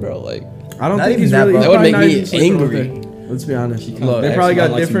men, bro. Like, I don't Not think even he's that, really. bro. he's That would probably make not me even sleeping with angry. her. Let's be honest. Look, They probably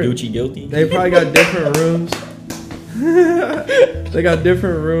got like some different. Gucci guilty. They probably got different rooms. They got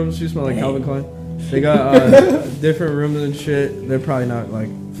different rooms. You smell like Calvin Klein. They got different rooms and shit. They're probably not like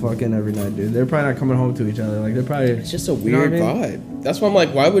fucking every night, dude. They're probably not coming home to each other. Like they're probably. It's just a You know what weird I mean? vibe. That's why I'm like,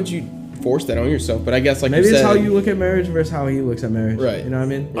 why would you force that on yourself? But I guess like Maybe you it's said, how you look at marriage versus how he looks at marriage. Right. You know what I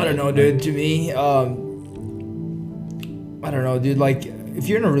mean? I don't know, dude. To me, I don't know, dude. Like, if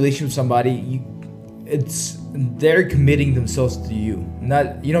you're in a relationship with somebody, they're committing themselves to you.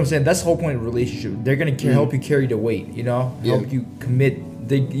 Not, you know what I'm saying? That's the whole point of a relationship. They're gonna help you carry the weight. You know, help you commit.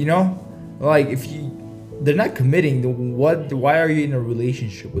 Like if they're not committing, then why are you in a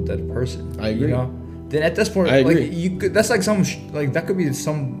relationship with that person? I agree. You know, then at this point, I like agree. you could. That's like that could be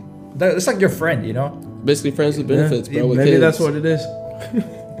some. That's like your friend. You know, basically friends with benefits, bro. With Maybe kids. that's what it is.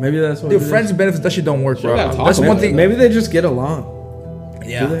 Maybe that's what. dude, it friends is. and benefits. That shit don't work, bro. gotta talk That's about one it. thing. Maybe they just get along.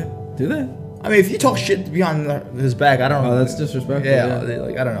 Yeah. Do they? I mean, if you talk shit behind his back, I don't know. Oh, that's disrespectful. Yeah,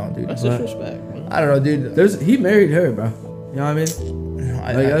 like I don't know, dude. That's disrespect. Man. I don't know, dude. He married her, bro. You know what I mean?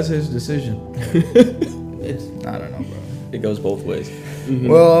 Like that's his decision. I don't know, bro. It goes both ways.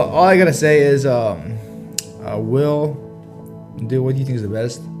 Well, all I gotta say is, Will, dude, what do you think is the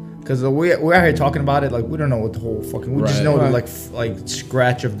best? Because we're out here talking about it, like we don't know what the whole fucking. We just Right. know the Right. like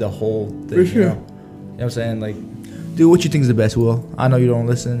scratch of the whole thing. For sure. You know what I'm saying? Like, dude, what you think is the best, Will? I know you don't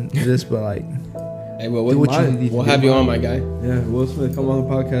listen to this, but like, Hey, well, do what you mine. need to we'll do. have you on, my guy. Yeah, Will Smith, come on the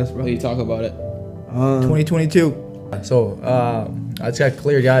podcast, bro. Will you talk about it? 2022. So, I just got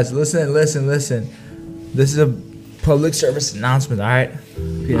clear, guys. Listen. This is a public service announcement, all right?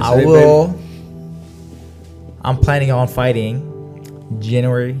 PSA, I'm planning on fighting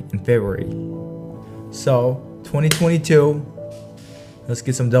January and February. So, 2022, let's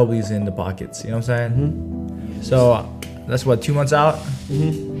get some W's in the pockets. You know what I'm saying? Mm-hmm. So, that's what, 2 months out?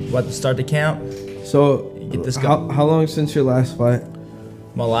 About to start the camp. So, Get this how long since your last fight?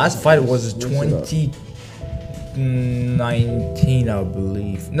 My last fight was 2019, I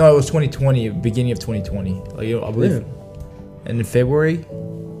believe. No, it was 2020, beginning of 2020. Like, I believe. And in February?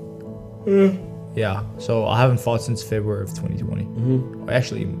 Yeah. So I haven't fought since February of 2020.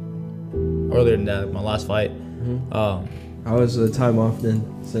 Actually, earlier than that, my last fight. How was the time off then?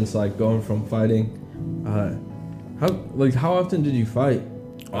 Since like going from fighting, how often did you fight?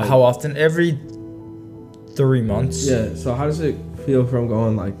 How often? Every 3 months. Yeah. So how does it feel from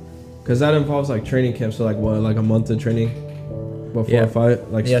going like, because that involves like training camp. So like what, like a month of training before a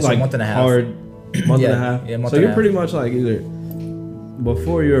fight? Like Yeah, so like a month and a half. Hard month and a half. Yeah, month so and a you're half. pretty much like either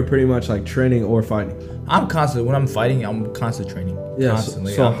before you were pretty much like training or fighting. I'm constantly, when I'm fighting, I'm constantly training. Yeah.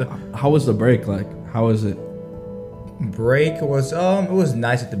 Constantly. So how was the break like? How was it? Break was, it was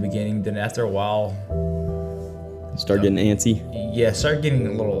nice at the beginning. Then after a while, Start getting antsy. yeah, I started getting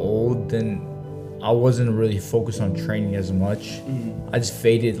a little old. Then I wasn't really focused on training as much. I just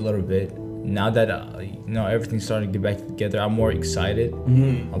faded a little bit. Now that everything's starting to get back together, I'm more excited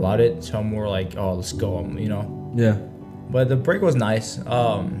about it. So I'm more like, oh, let's go. Yeah. But the break was nice.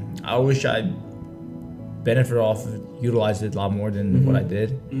 I wish I benefited off it, utilized it a lot more than what I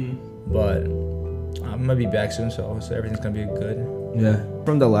did. But I'm gonna be back soon, so everything's gonna be good. Yeah.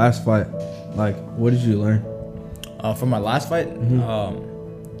 From the last fight, like, what did you learn? From my last fight,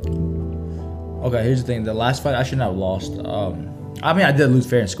 okay, here's the thing. The last fight, I shouldn't have lost. I mean, I did lose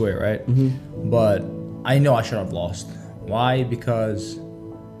fair and square, right? But I know I should have lost. Why? Because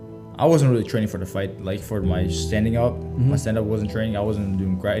I wasn't really training for the fight. Like, for my standing up, my stand-up wasn't training. I wasn't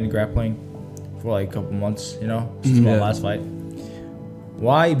doing any grappling for like a couple months, since my last fight.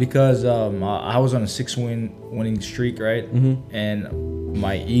 Why? Because I was on a 6-win winning streak, right? And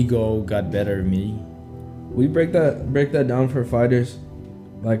my ego got better than me. We break that down for fighters,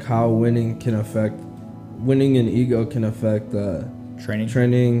 like how winning and ego can affect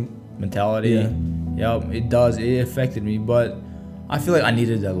training Mentality. Yeah. Yep, it does. It affected me, but I feel like I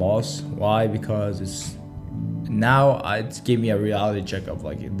needed that loss. Why? Because it gave me a reality check of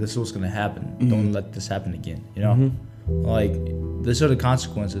like, this is what's gonna happen. Don't let this happen again. Like, these are the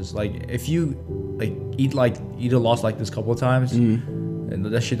consequences. Like, if you like eat a loss like this a couple of times, and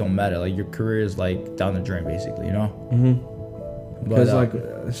that shit don't matter. Like, your career is like down the drain, basically. because like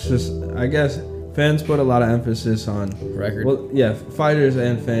it's just, I guess fans put a lot of emphasis on record. Well, yeah, fighters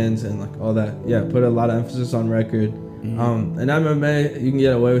and fans and like all that. Yeah, put a lot of emphasis on record. In MMA, you can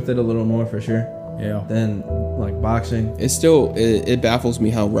get away with it a little more for sure. Yeah. Than like boxing. It's still it baffles me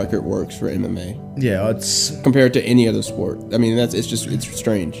how record works for MMA Yeah, it's compared to any other sport. I mean, it's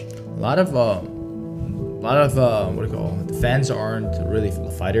strange. a lot of lot of what do you call it? The fans aren't really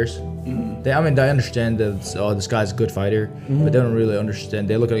fighters. Mm-hmm. They understand that this guy's a good fighter, but they don't really understand.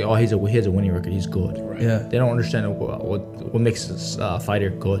 They look at he has a winning record. He's good. Right. Yeah. They don't understand what makes this fighter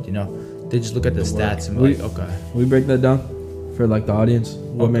good. They just look at the stats and be like, okay. We break that down for like the audience.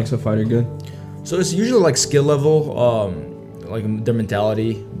 What makes a fighter good? So it's usually like skill level, like their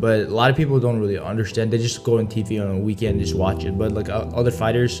mentality, but a lot of people don't really understand. They just go on TV on a weekend and just watch it. But like other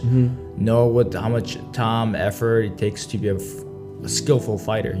fighters know how much time, effort it takes to be a skillful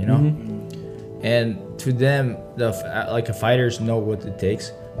fighter, And to them, the fighters know what it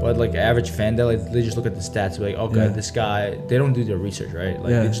takes. But like average fan, they just look at the stats, like, okay, this guy. They don't do their research, right?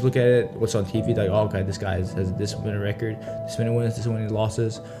 Like they just look at it, what's on TV, like, oh, okay, this guy has this winning record, this many wins, this many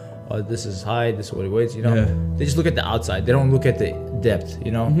losses. This is high, this is what he weighs, They just look at the outside. They don't look at the depth,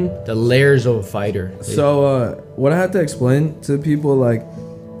 the layers of a fighter. So what I have to explain to people like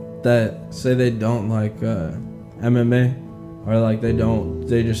that say they don't like MMA or like they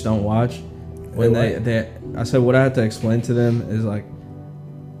just don't watch. When I said what I have to explain to them is like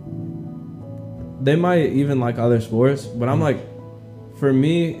they might even like other sports, but I'm like, for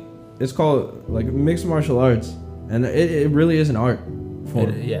me, it's called like mixed martial arts, and it really is an art.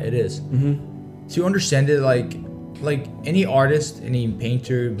 It is. Mm-hmm. To understand it, like any artist, any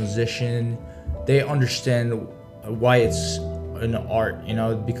painter, musician, they understand why it's an art,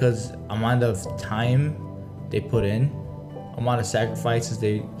 because amount of time they put in, amount of sacrifices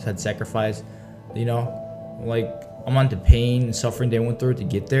they had sacrificed, like amount of pain and suffering they went through to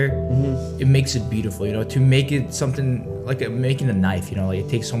get there. It makes it beautiful, to make it something like making a knife, like it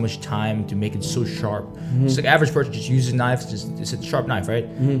takes so much time to make it so sharp. It's like average person just uses knives, it's a sharp knife, right?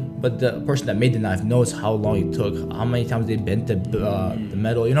 But the person that made the knife knows how long it took, how many times they bent the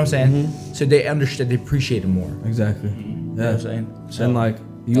metal, you know what I'm saying? So they understand, they appreciate it more. Exactly. You know what I'm saying? So, and like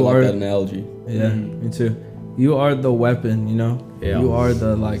I like that analogy. Yeah, me too. You are the weapon, Yeah. You are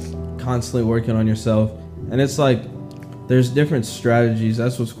the like constantly working on yourself. And it's like there's different strategies.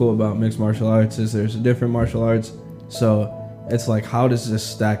 That's what's cool about mixed martial arts is there's different martial arts. So it's like, how does this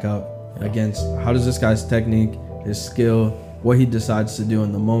stack up against, how does this guy's technique, his skill, what he decides to do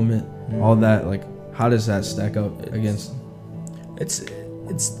in the moment, all that, like how does that stack up against? It's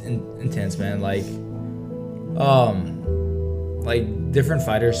intense, man. Like different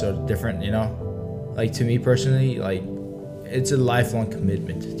fighters are different, Like to me personally, like it's a lifelong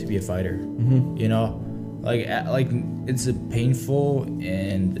commitment to be a fighter, Like it's a painful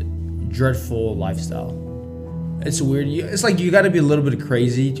and dreadful lifestyle. It's weird. It's like you got to be a little bit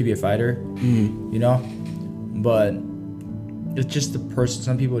crazy to be a fighter, But it's just the person.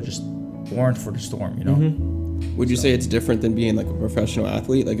 Some people are just born for the storm, Would you say it's different than being like a professional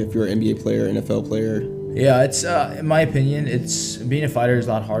athlete? Like if you're an NBA player, NFL player? Yeah, it's in my opinion, it's being a fighter is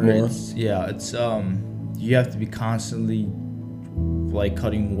a lot harder. It's you have to be constantly like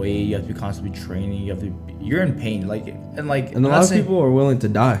cutting weight. You have to be constantly training. You're in pain. And a lot of people are willing to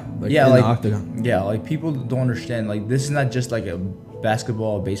die. In the octagon. Yeah, like people don't understand. Like this is not just like a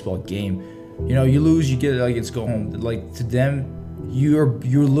basketball, baseball game. You lose, you get it's go home. Like to them, you're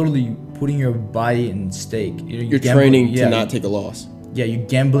literally putting your body in stake. You're training to not take a loss. Yeah, you're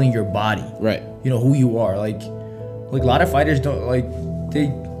gambling your body. Right. Who you are. Like a lot of fighters don't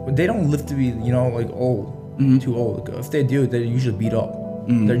they don't live to be old. Too old. If they do, they're usually beat up.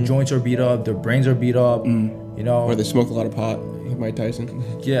 Their joints are beat up, their brains are beat up, Or they smoke a lot of pot, like Mike Tyson.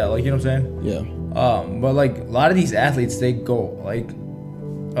 Yeah, you know what I'm saying? Yeah. But a lot of these athletes, they go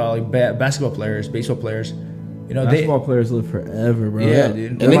basketball players, baseball players, basketball players live forever, bro. Yeah,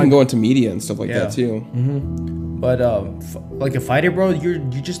 dude. And they can go into media and stuff like that too. But like a fighter, bro, you're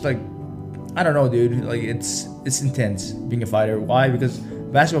just like, I don't know, dude. Like it's intense being a fighter. Why? Because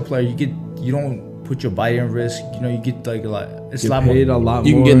basketball player, you don't put your body in risk. You get like a lot. It's a lot more. You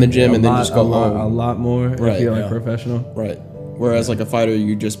can get in the gym and then just go home. A lot more right. if you're professional. Right. Whereas like a fighter,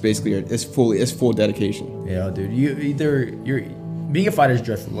 you just basically it's full dedication. Yeah, dude. You're being a fighter is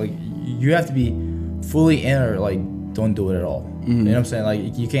dreadful. Like you have to be fully in or don't do it at all. You know what I'm saying?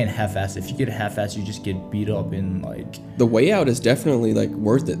 Like you can't half-ass. If you get half-ass, you just get beat up and The way out is definitely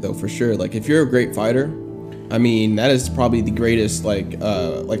worth it though, for sure. Like if you're a great fighter, I mean, that is probably the greatest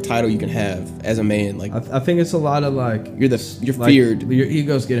title you can have as a man. Like I think it's a lot of you're feared. Your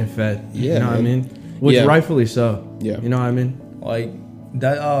ego's getting fed. Yeah, you know what I mean? Which rightfully so. Yeah, you know what I mean? Like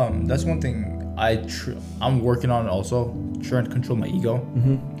that. That's one thing I'm working on also, trying to control my ego.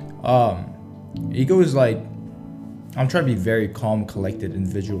 Ego is I'm trying to be very calm, collected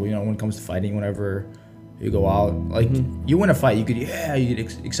individual. When it comes to fighting, whenever you go out, you win a fight, you get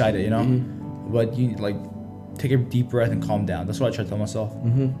excited, but you take a deep breath and calm down. That's what I try to tell myself.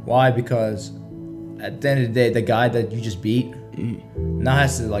 Why? Because at the end of the day, the guy that you just beat now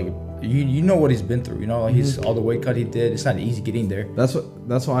has to like you know what he's been through. You know, like he's all the weight cut he did. It's not easy getting there.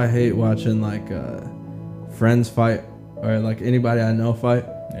 That's why I hate watching like friends fight or like anybody I know fight,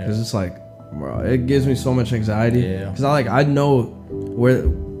 because it's like, bro, it gives me so much anxiety. Because I know where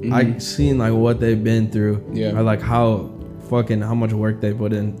I've seen like what they've been through. Or like how much work they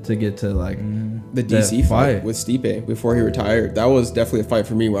put in to get to like the DC fight with Stipe before he retired. That was definitely a fight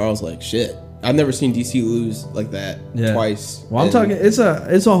for me where I was like, shit, I've never seen DC lose like that twice. Well, I'm talking, it's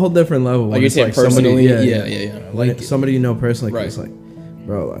a whole different level. Like you're saying personally, like somebody you know personally, right? It's like,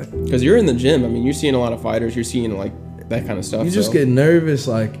 bro, like, because you're in the gym. I mean, you're seeing a lot of fighters. You're seeing like that kind of stuff. You just get nervous,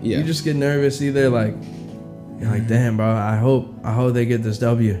 like you just get nervous. Either like, you're like, damn, bro, I hope they get this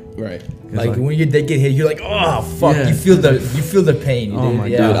W. Right. Like when they get hit, you're like, oh fuck, you feel the pain. Oh my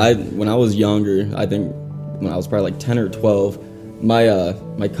god. Dude, when I was younger, I think when I was probably like 10 or 12.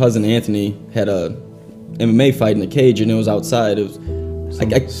 My cousin Anthony had a MMA fight in a cage, and it was outside. It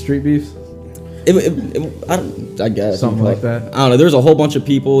was street beef. I guess something like that. I don't know. There was a whole bunch of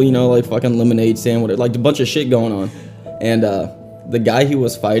people, you know, like fucking lemonade stand, whatever, like a bunch of shit going on, and the guy he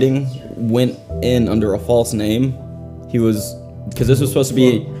was fighting went in under a false name. He was, because this was supposed to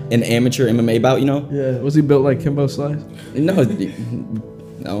be an amateur MMA bout, you know. Yeah. Was he built like Kimbo Slice? No.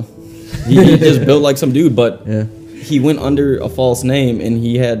 He just built like some dude, but he went under a false name, and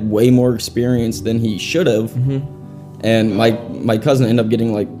he had way more experience than he should have. And my cousin ended up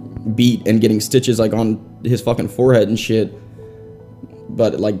getting like beat and getting stitches like on his fucking forehead and shit.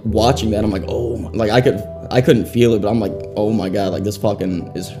 But like watching that, I'm like, oh, like I couldn't feel it, but I'm like, oh my god, like this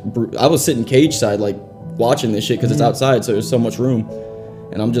fucking is. I was sitting cage side like watching this shit because it's outside, so there's so much room.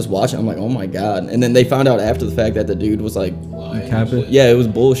 And I'm just watching. I'm like, oh my god. And then they found out after the fact that the dude was like, yeah, it was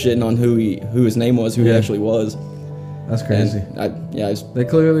bullshitting on who his name was, who he actually was. That's crazy. They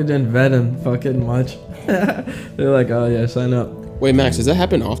clearly didn't vet him fucking much. They're like, oh yeah, sign up. Wait, Max, does that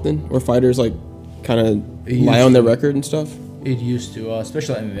happen often, where fighters like kind of lie on their record and stuff? It used to,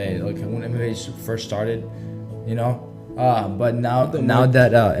 especially MMA. Like when MMA first started, you know. But now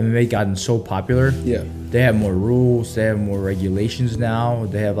that MMA gotten so popular, they have more rules. They have more regulations now.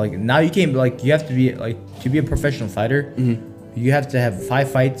 They have like now you can't like you have to be like to be a professional fighter. You have to have 5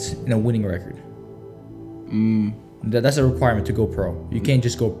 fights and a winning record. That's a requirement to go pro. You can't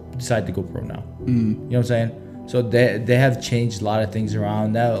just decide to go pro now. You know what I'm saying? So they have changed a lot of things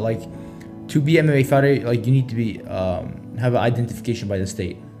around now. Like to be an MMA fighter, like you need to be have an identification by the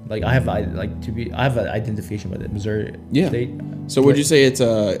state. Like I have an identification by the Missouri state. So would you say it's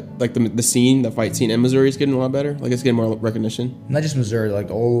like the fight scene in Missouri is getting a lot better? Like it's getting more recognition? Not just Missouri,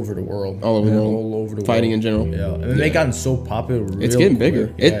 like all over the world. All over the world. Fighting in general. Yeah. And they gotten so popular. It's getting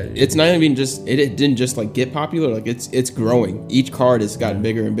bigger. It's not even just it didn't just like get popular. Like it's growing. Each card has gotten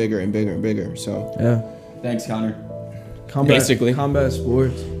bigger and bigger and bigger and bigger. So thanks, Connor. Combat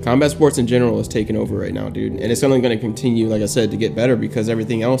sports in general is taking over right now, dude, and it's only going to continue, like I said, to get better because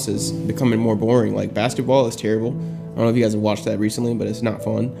everything else is becoming more boring. Like basketball is terrible. I don't know if you guys have watched that recently, but it's not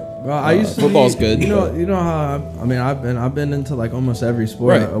fun. Bro, football's good. You know how I've been into like almost every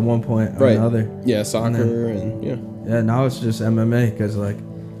sport at one point or another. Yeah, soccer and yeah. Now it's just MMA because like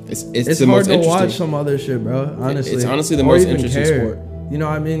it's the hard to watch some other shit, bro. Honestly, it's honestly the most interesting sport. You know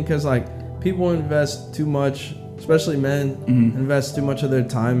what I mean? Because like people invest too much. Especially men invest too much of their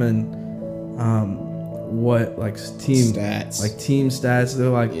time in team stats. They're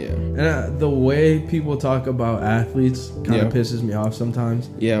like, and the way people talk about athletes kind of pisses me off sometimes.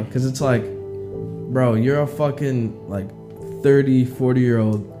 Yeah, because it's like, bro, you're a fucking like 30,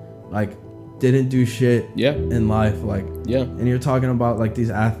 40-year-old like didn't do shit in life, like and you're talking about like these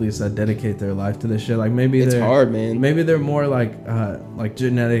athletes that dedicate their life to this shit. Like maybe it's hard, man. Maybe they're more like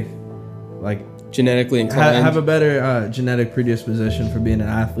genetically inclined, have a better genetic predisposition for being an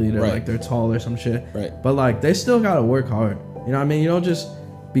athlete, or like they're tall or some shit. Right. But like they still gotta work hard. You know what I mean? You don't just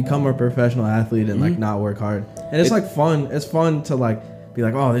become a professional athlete and like not work hard. And it's like fun. It's fun to like be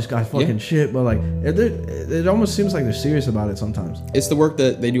like, oh, this guy's fucking shit. But like it almost seems like they're serious about it sometimes. It's the work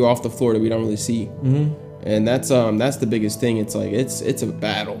that they do off the floor that we don't really see. And that's the biggest thing. It's like it's a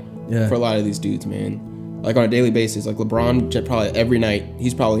battle for a lot of these dudes, man. Like on a daily basis. Like LeBron, probably every night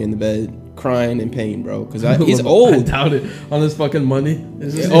he's probably in the bed crying in pain, bro, because he's old. I doubt it. On his fucking money.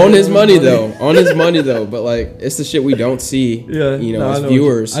 On his money though. But like, it's the shit we don't see. As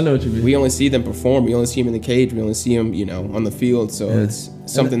viewers. I know what you mean. We only see them perform. We only see him in the cage. We only see him, on the field. So it's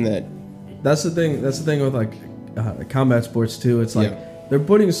something that's the thing. That's the thing with like combat sports too. It's like they're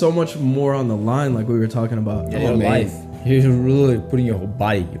putting so much more on the line, like we were talking about. Your life. You're really putting your whole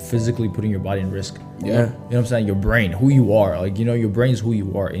body. You're physically putting your body in risk. You know what I'm saying? Your brain, who you are. Like, your brain is who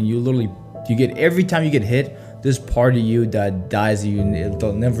you are, and you literally you get every time you get hit, this part of you that dies you and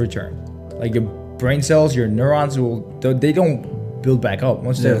it'll never return. Like your brain cells, your neurons they don't build back up.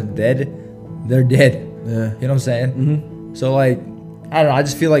 Once they're dead, they're dead. Yeah. You know what I'm saying? Mm-hmm. So like, I don't know. I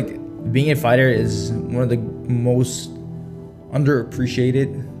just feel like being a fighter is one of the most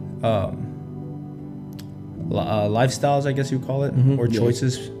underappreciated lifestyles, I guess you call it, or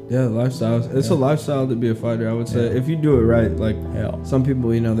choices. Yeah, lifestyles. It's a lifestyle to be a fighter, I would say. If you do it right, like some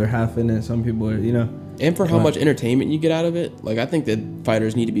people, you know, they're half in it. Some people are, you know. And for how much entertainment you get out of it, like I think that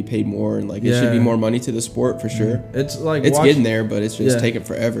fighters need to be paid more, and like it should be more money to the sport for sure. It's like it's getting there, but it's just taking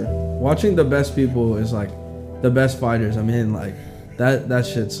forever. Watching the best people is like the best fighters. I mean, like that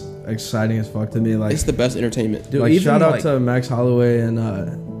shit's exciting as fuck to me. Like it's the best entertainment. Dude, like shout out to Max Holloway and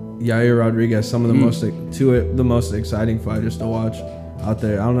Yair Rodriguez, some of the the most exciting fighters to watch out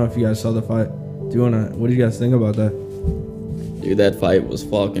there. I don't know if you guys saw the fight. What do you guys think about that? Dude, that fight was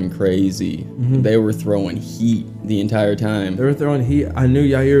fucking crazy. They were throwing heat the entire time. They were throwing heat. I knew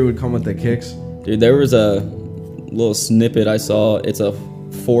Yair would come with the kicks. Dude, there was a little snippet I saw. It's a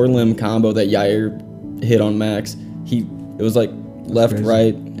 4-limb combo that Yair hit on Max. It was like left,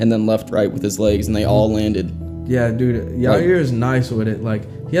 right, and then left, right with his legs, and they all landed. Yeah, dude. Yair is nice with it. Like,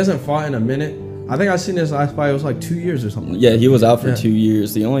 he hasn't fought in a minute. I think I seen his last fight. It was like 2 years or something. Yeah, he was out for 2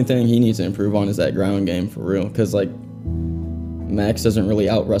 years. The only thing he needs to improve on is that ground game for real. Because, like, Max doesn't really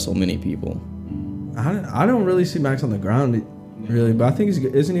out-wrestle many people. I don't really see Max on the ground, really. But I think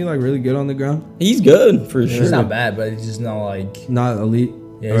isn't he, like, really good on the ground? He's good, for sure. He's not bad, but he's just not, like... Not elite.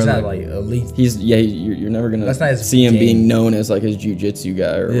 Yeah, he's not, like, elite. You're never going to see him being known as, like, his jiu-jitsu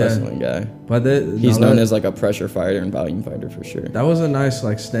guy or wrestling guy. But he's known as, like, a pressure fighter and volume fighter, for sure. That was a nice,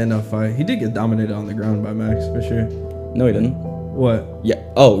 like, stand-up fight. He did get dominated on the ground by Max, for sure. No, he didn't. What? Yeah.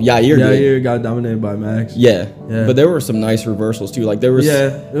 Oh, Yair got dominated by Max. Yeah. But there were some nice reversals too. Like there was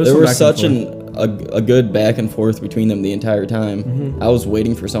such a good back and forth between them the entire time. I was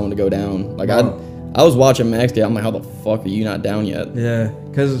waiting for someone to go down. Like I was watching Max get. I'm like, how the fuck are you not down yet? Yeah,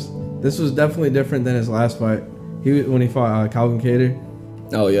 because this was definitely different than his last fight. When he fought Calvin Kattar.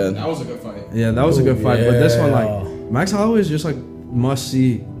 Oh yeah, that was a good fight. Yeah, that was a good fight. But this one, like Max Holloway is just like must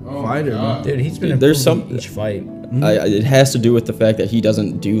see fighter. Man. Dude, he's been improving each fight. It has to do with the fact that he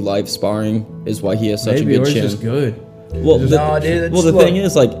doesn't do live sparring, is why he has such a good chin. Just good. Well, the thing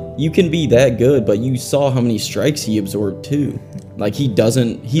is, like, you can be that good, but you saw how many strikes he absorbed too. Like he's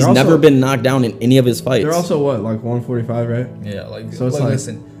never been knocked down in any of his fights. They're also what, like 145, right? Yeah, like so. It's like,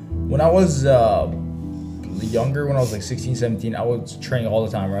 listen, when I was younger, when I was like 16, 17, I was training all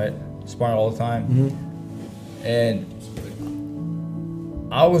the time, right? Sparring all the time, and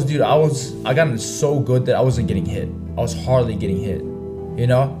I got so good that I wasn't getting hit. I was hardly getting hit, you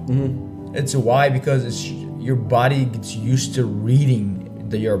know? It's why, because your body gets used to reading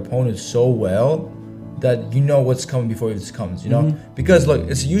your opponent so well that you know what's coming before it comes, you know? Because look,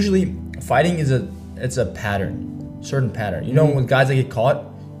 it's usually, fighting is a pattern, certain pattern. You know, when guys that get caught,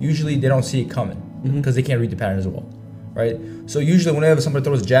 usually they don't see it coming because they can't read the pattern as well, right? So usually whenever somebody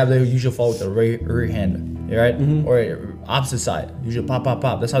throws a jab, they usually follow with the rear hand, right? Or opposite side, usually pop, pop,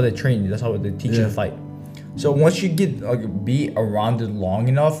 pop. That's how they train you. That's how they teach you to fight. So once you get be around it long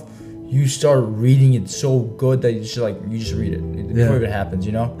enough, you start reading it so good that you just read it before it happens,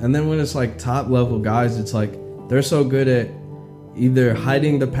 you know. And then when it's like top level guys, it's like they're so good at either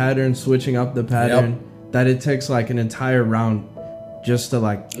hiding the pattern, switching up the pattern, that it takes like an entire round just to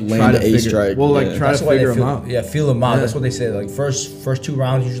like land a strike. Well, like try to figure them out. Yeah, feel them out. That's what they say. Like first 2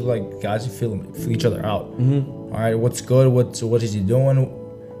 rounds, usually like guys feel each other out. All right, what's good? What is he doing?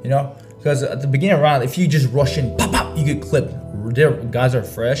 You know, because at the beginning of the round, if you just rush in, pop, pop, you get clipped. Their guys are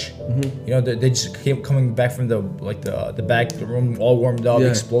fresh. You know, they just keep coming back from the back of the room, all warmed up,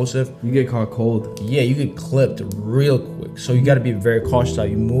 explosive. You get caught cold. Yeah, you get clipped real quick. So you got to be very cautious how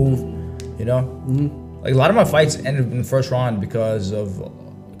you move. You know, like a lot of my fights ended in the first round because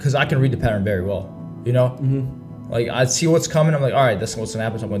I can read the pattern very well. You know, like I see what's coming. I'm like, all right, that's what's gonna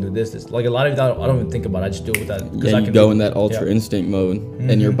happen. So I'm gonna do this. Like a lot of it, I don't even think about it. I just do it with that. Yeah, you go in that ultra instinct mode,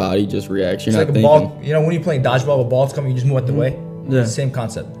 and your body just reacts. You're it's not like thinking. A ball. You know, when you're playing dodgeball, a ball's coming, you just move out the way. Yeah. Same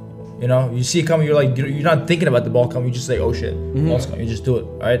concept. You know, you see it coming, you're not thinking about the ball coming. You just say, oh shit, ball's coming. You just do it.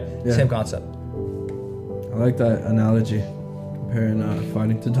 All right. Yeah. Same concept. I like that analogy, comparing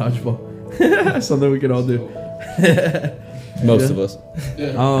fighting to dodgeball. Something we can all do. Most of us.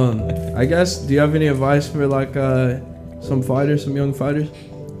 I guess. Do you have any advice for like some young fighters?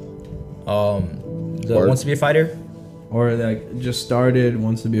 That wants to be a fighter, or like just started,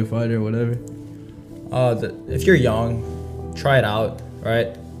 wants to be a fighter, whatever. If you're young, try it out,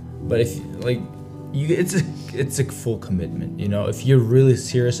 right? But if like it's a full commitment. You know, if you're really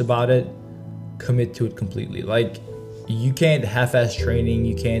serious about it, commit to it completely. Like, you can't half-ass training.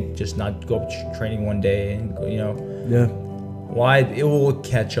 You can't just not go training one day and go, Yeah. Why? It will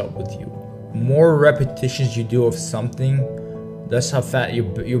catch up with you. More repetitions you do of something, that's how fast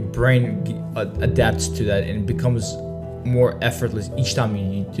your brain adapts to that, and it becomes more effortless each time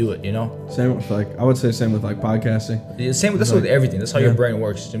you do it. Same with I would say same with podcasting. That's with everything. That's how your brain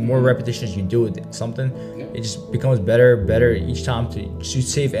works. The more repetitions you do with something, it just becomes better each time to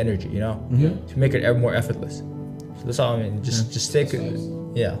save energy. To make it ever more effortless. So that's all I mean. Just stay,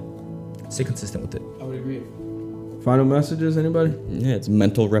 stay consistent with it. I would agree. Final messages, anybody? Yeah, it's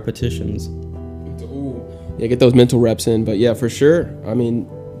mental repetitions. Yeah, get those mental reps in. But yeah, for sure. I mean,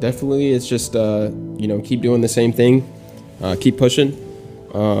 definitely, it's just keep doing the same thing, keep pushing.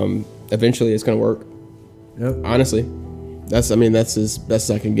 Eventually, it's gonna work. Yep. Honestly, that's as best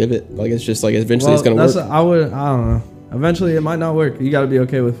as I can give it. Like, it's just like eventually it's gonna work. I don't know. Eventually, it might not work. You got to be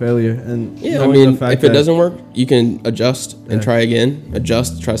okay with failure. And yeah, I mean, if it doesn't work, you can adjust and try again.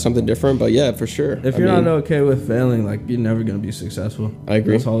 Try something different. But yeah, for sure. If you're not okay with failing, like, you're never gonna be successful. I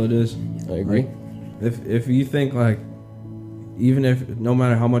agree. That's all it is. I agree. Like, if you think like, even if no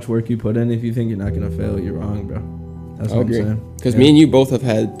matter how much work you put in, if you think you're not gonna fail, you're wrong, bro. That's what I'm saying. Because me and you both have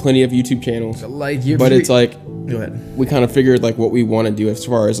had plenty of YouTube channels, but it's like, go ahead. We kind of figured like what we want to do as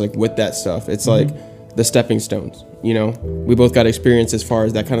far as like with that stuff. It's like the stepping stones. We both got experience as far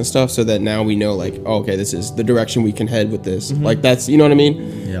as that kind of stuff, so that now we know like, oh, okay, this is the direction we can head with this. Like, that's, you know what I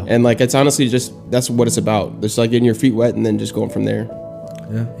mean? Yeah. And like, it's honestly just, that's what it's about. It's like getting your feet wet and then just going from there.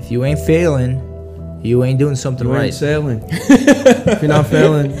 Yeah. If you ain't failing, you ain't doing something right. You ain't sailing. If you're not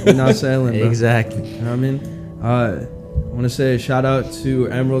failing, you're not sailing, bro. Exactly. You know what I mean? I want to say a shout out to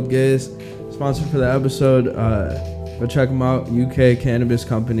Emerald Gaze, sponsor for the episode. Go check them out. UK cannabis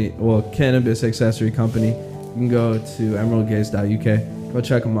company, cannabis accessory company. You can go to emeraldgaze.uk. Go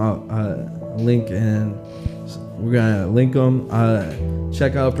check them out. Link, and we're gonna link them.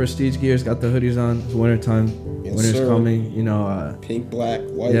 Check out Prestige Gears. Got the hoodies on. It's wintertime. Yes, Winter's sir. coming. Pink, black,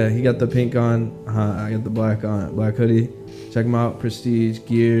 white. Yeah, he got the pink on. I got the black on. Black hoodie. Check them out. Prestige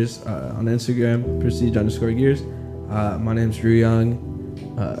Gears on Instagram. Prestige_Gears. My name's Drew Young.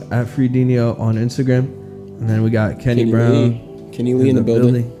 At Freedinio on Instagram. And then we got Kenny Brown. Kenny Lee in the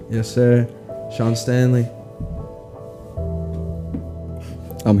building. Yes, sir. Sean Stanley.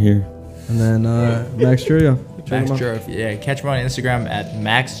 I'm here. And then Max Choriev. Max Choriev. Yeah, catch me on Instagram at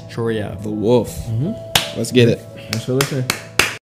Max Choriev. The Wolf. Let's get it. Thanks for listening.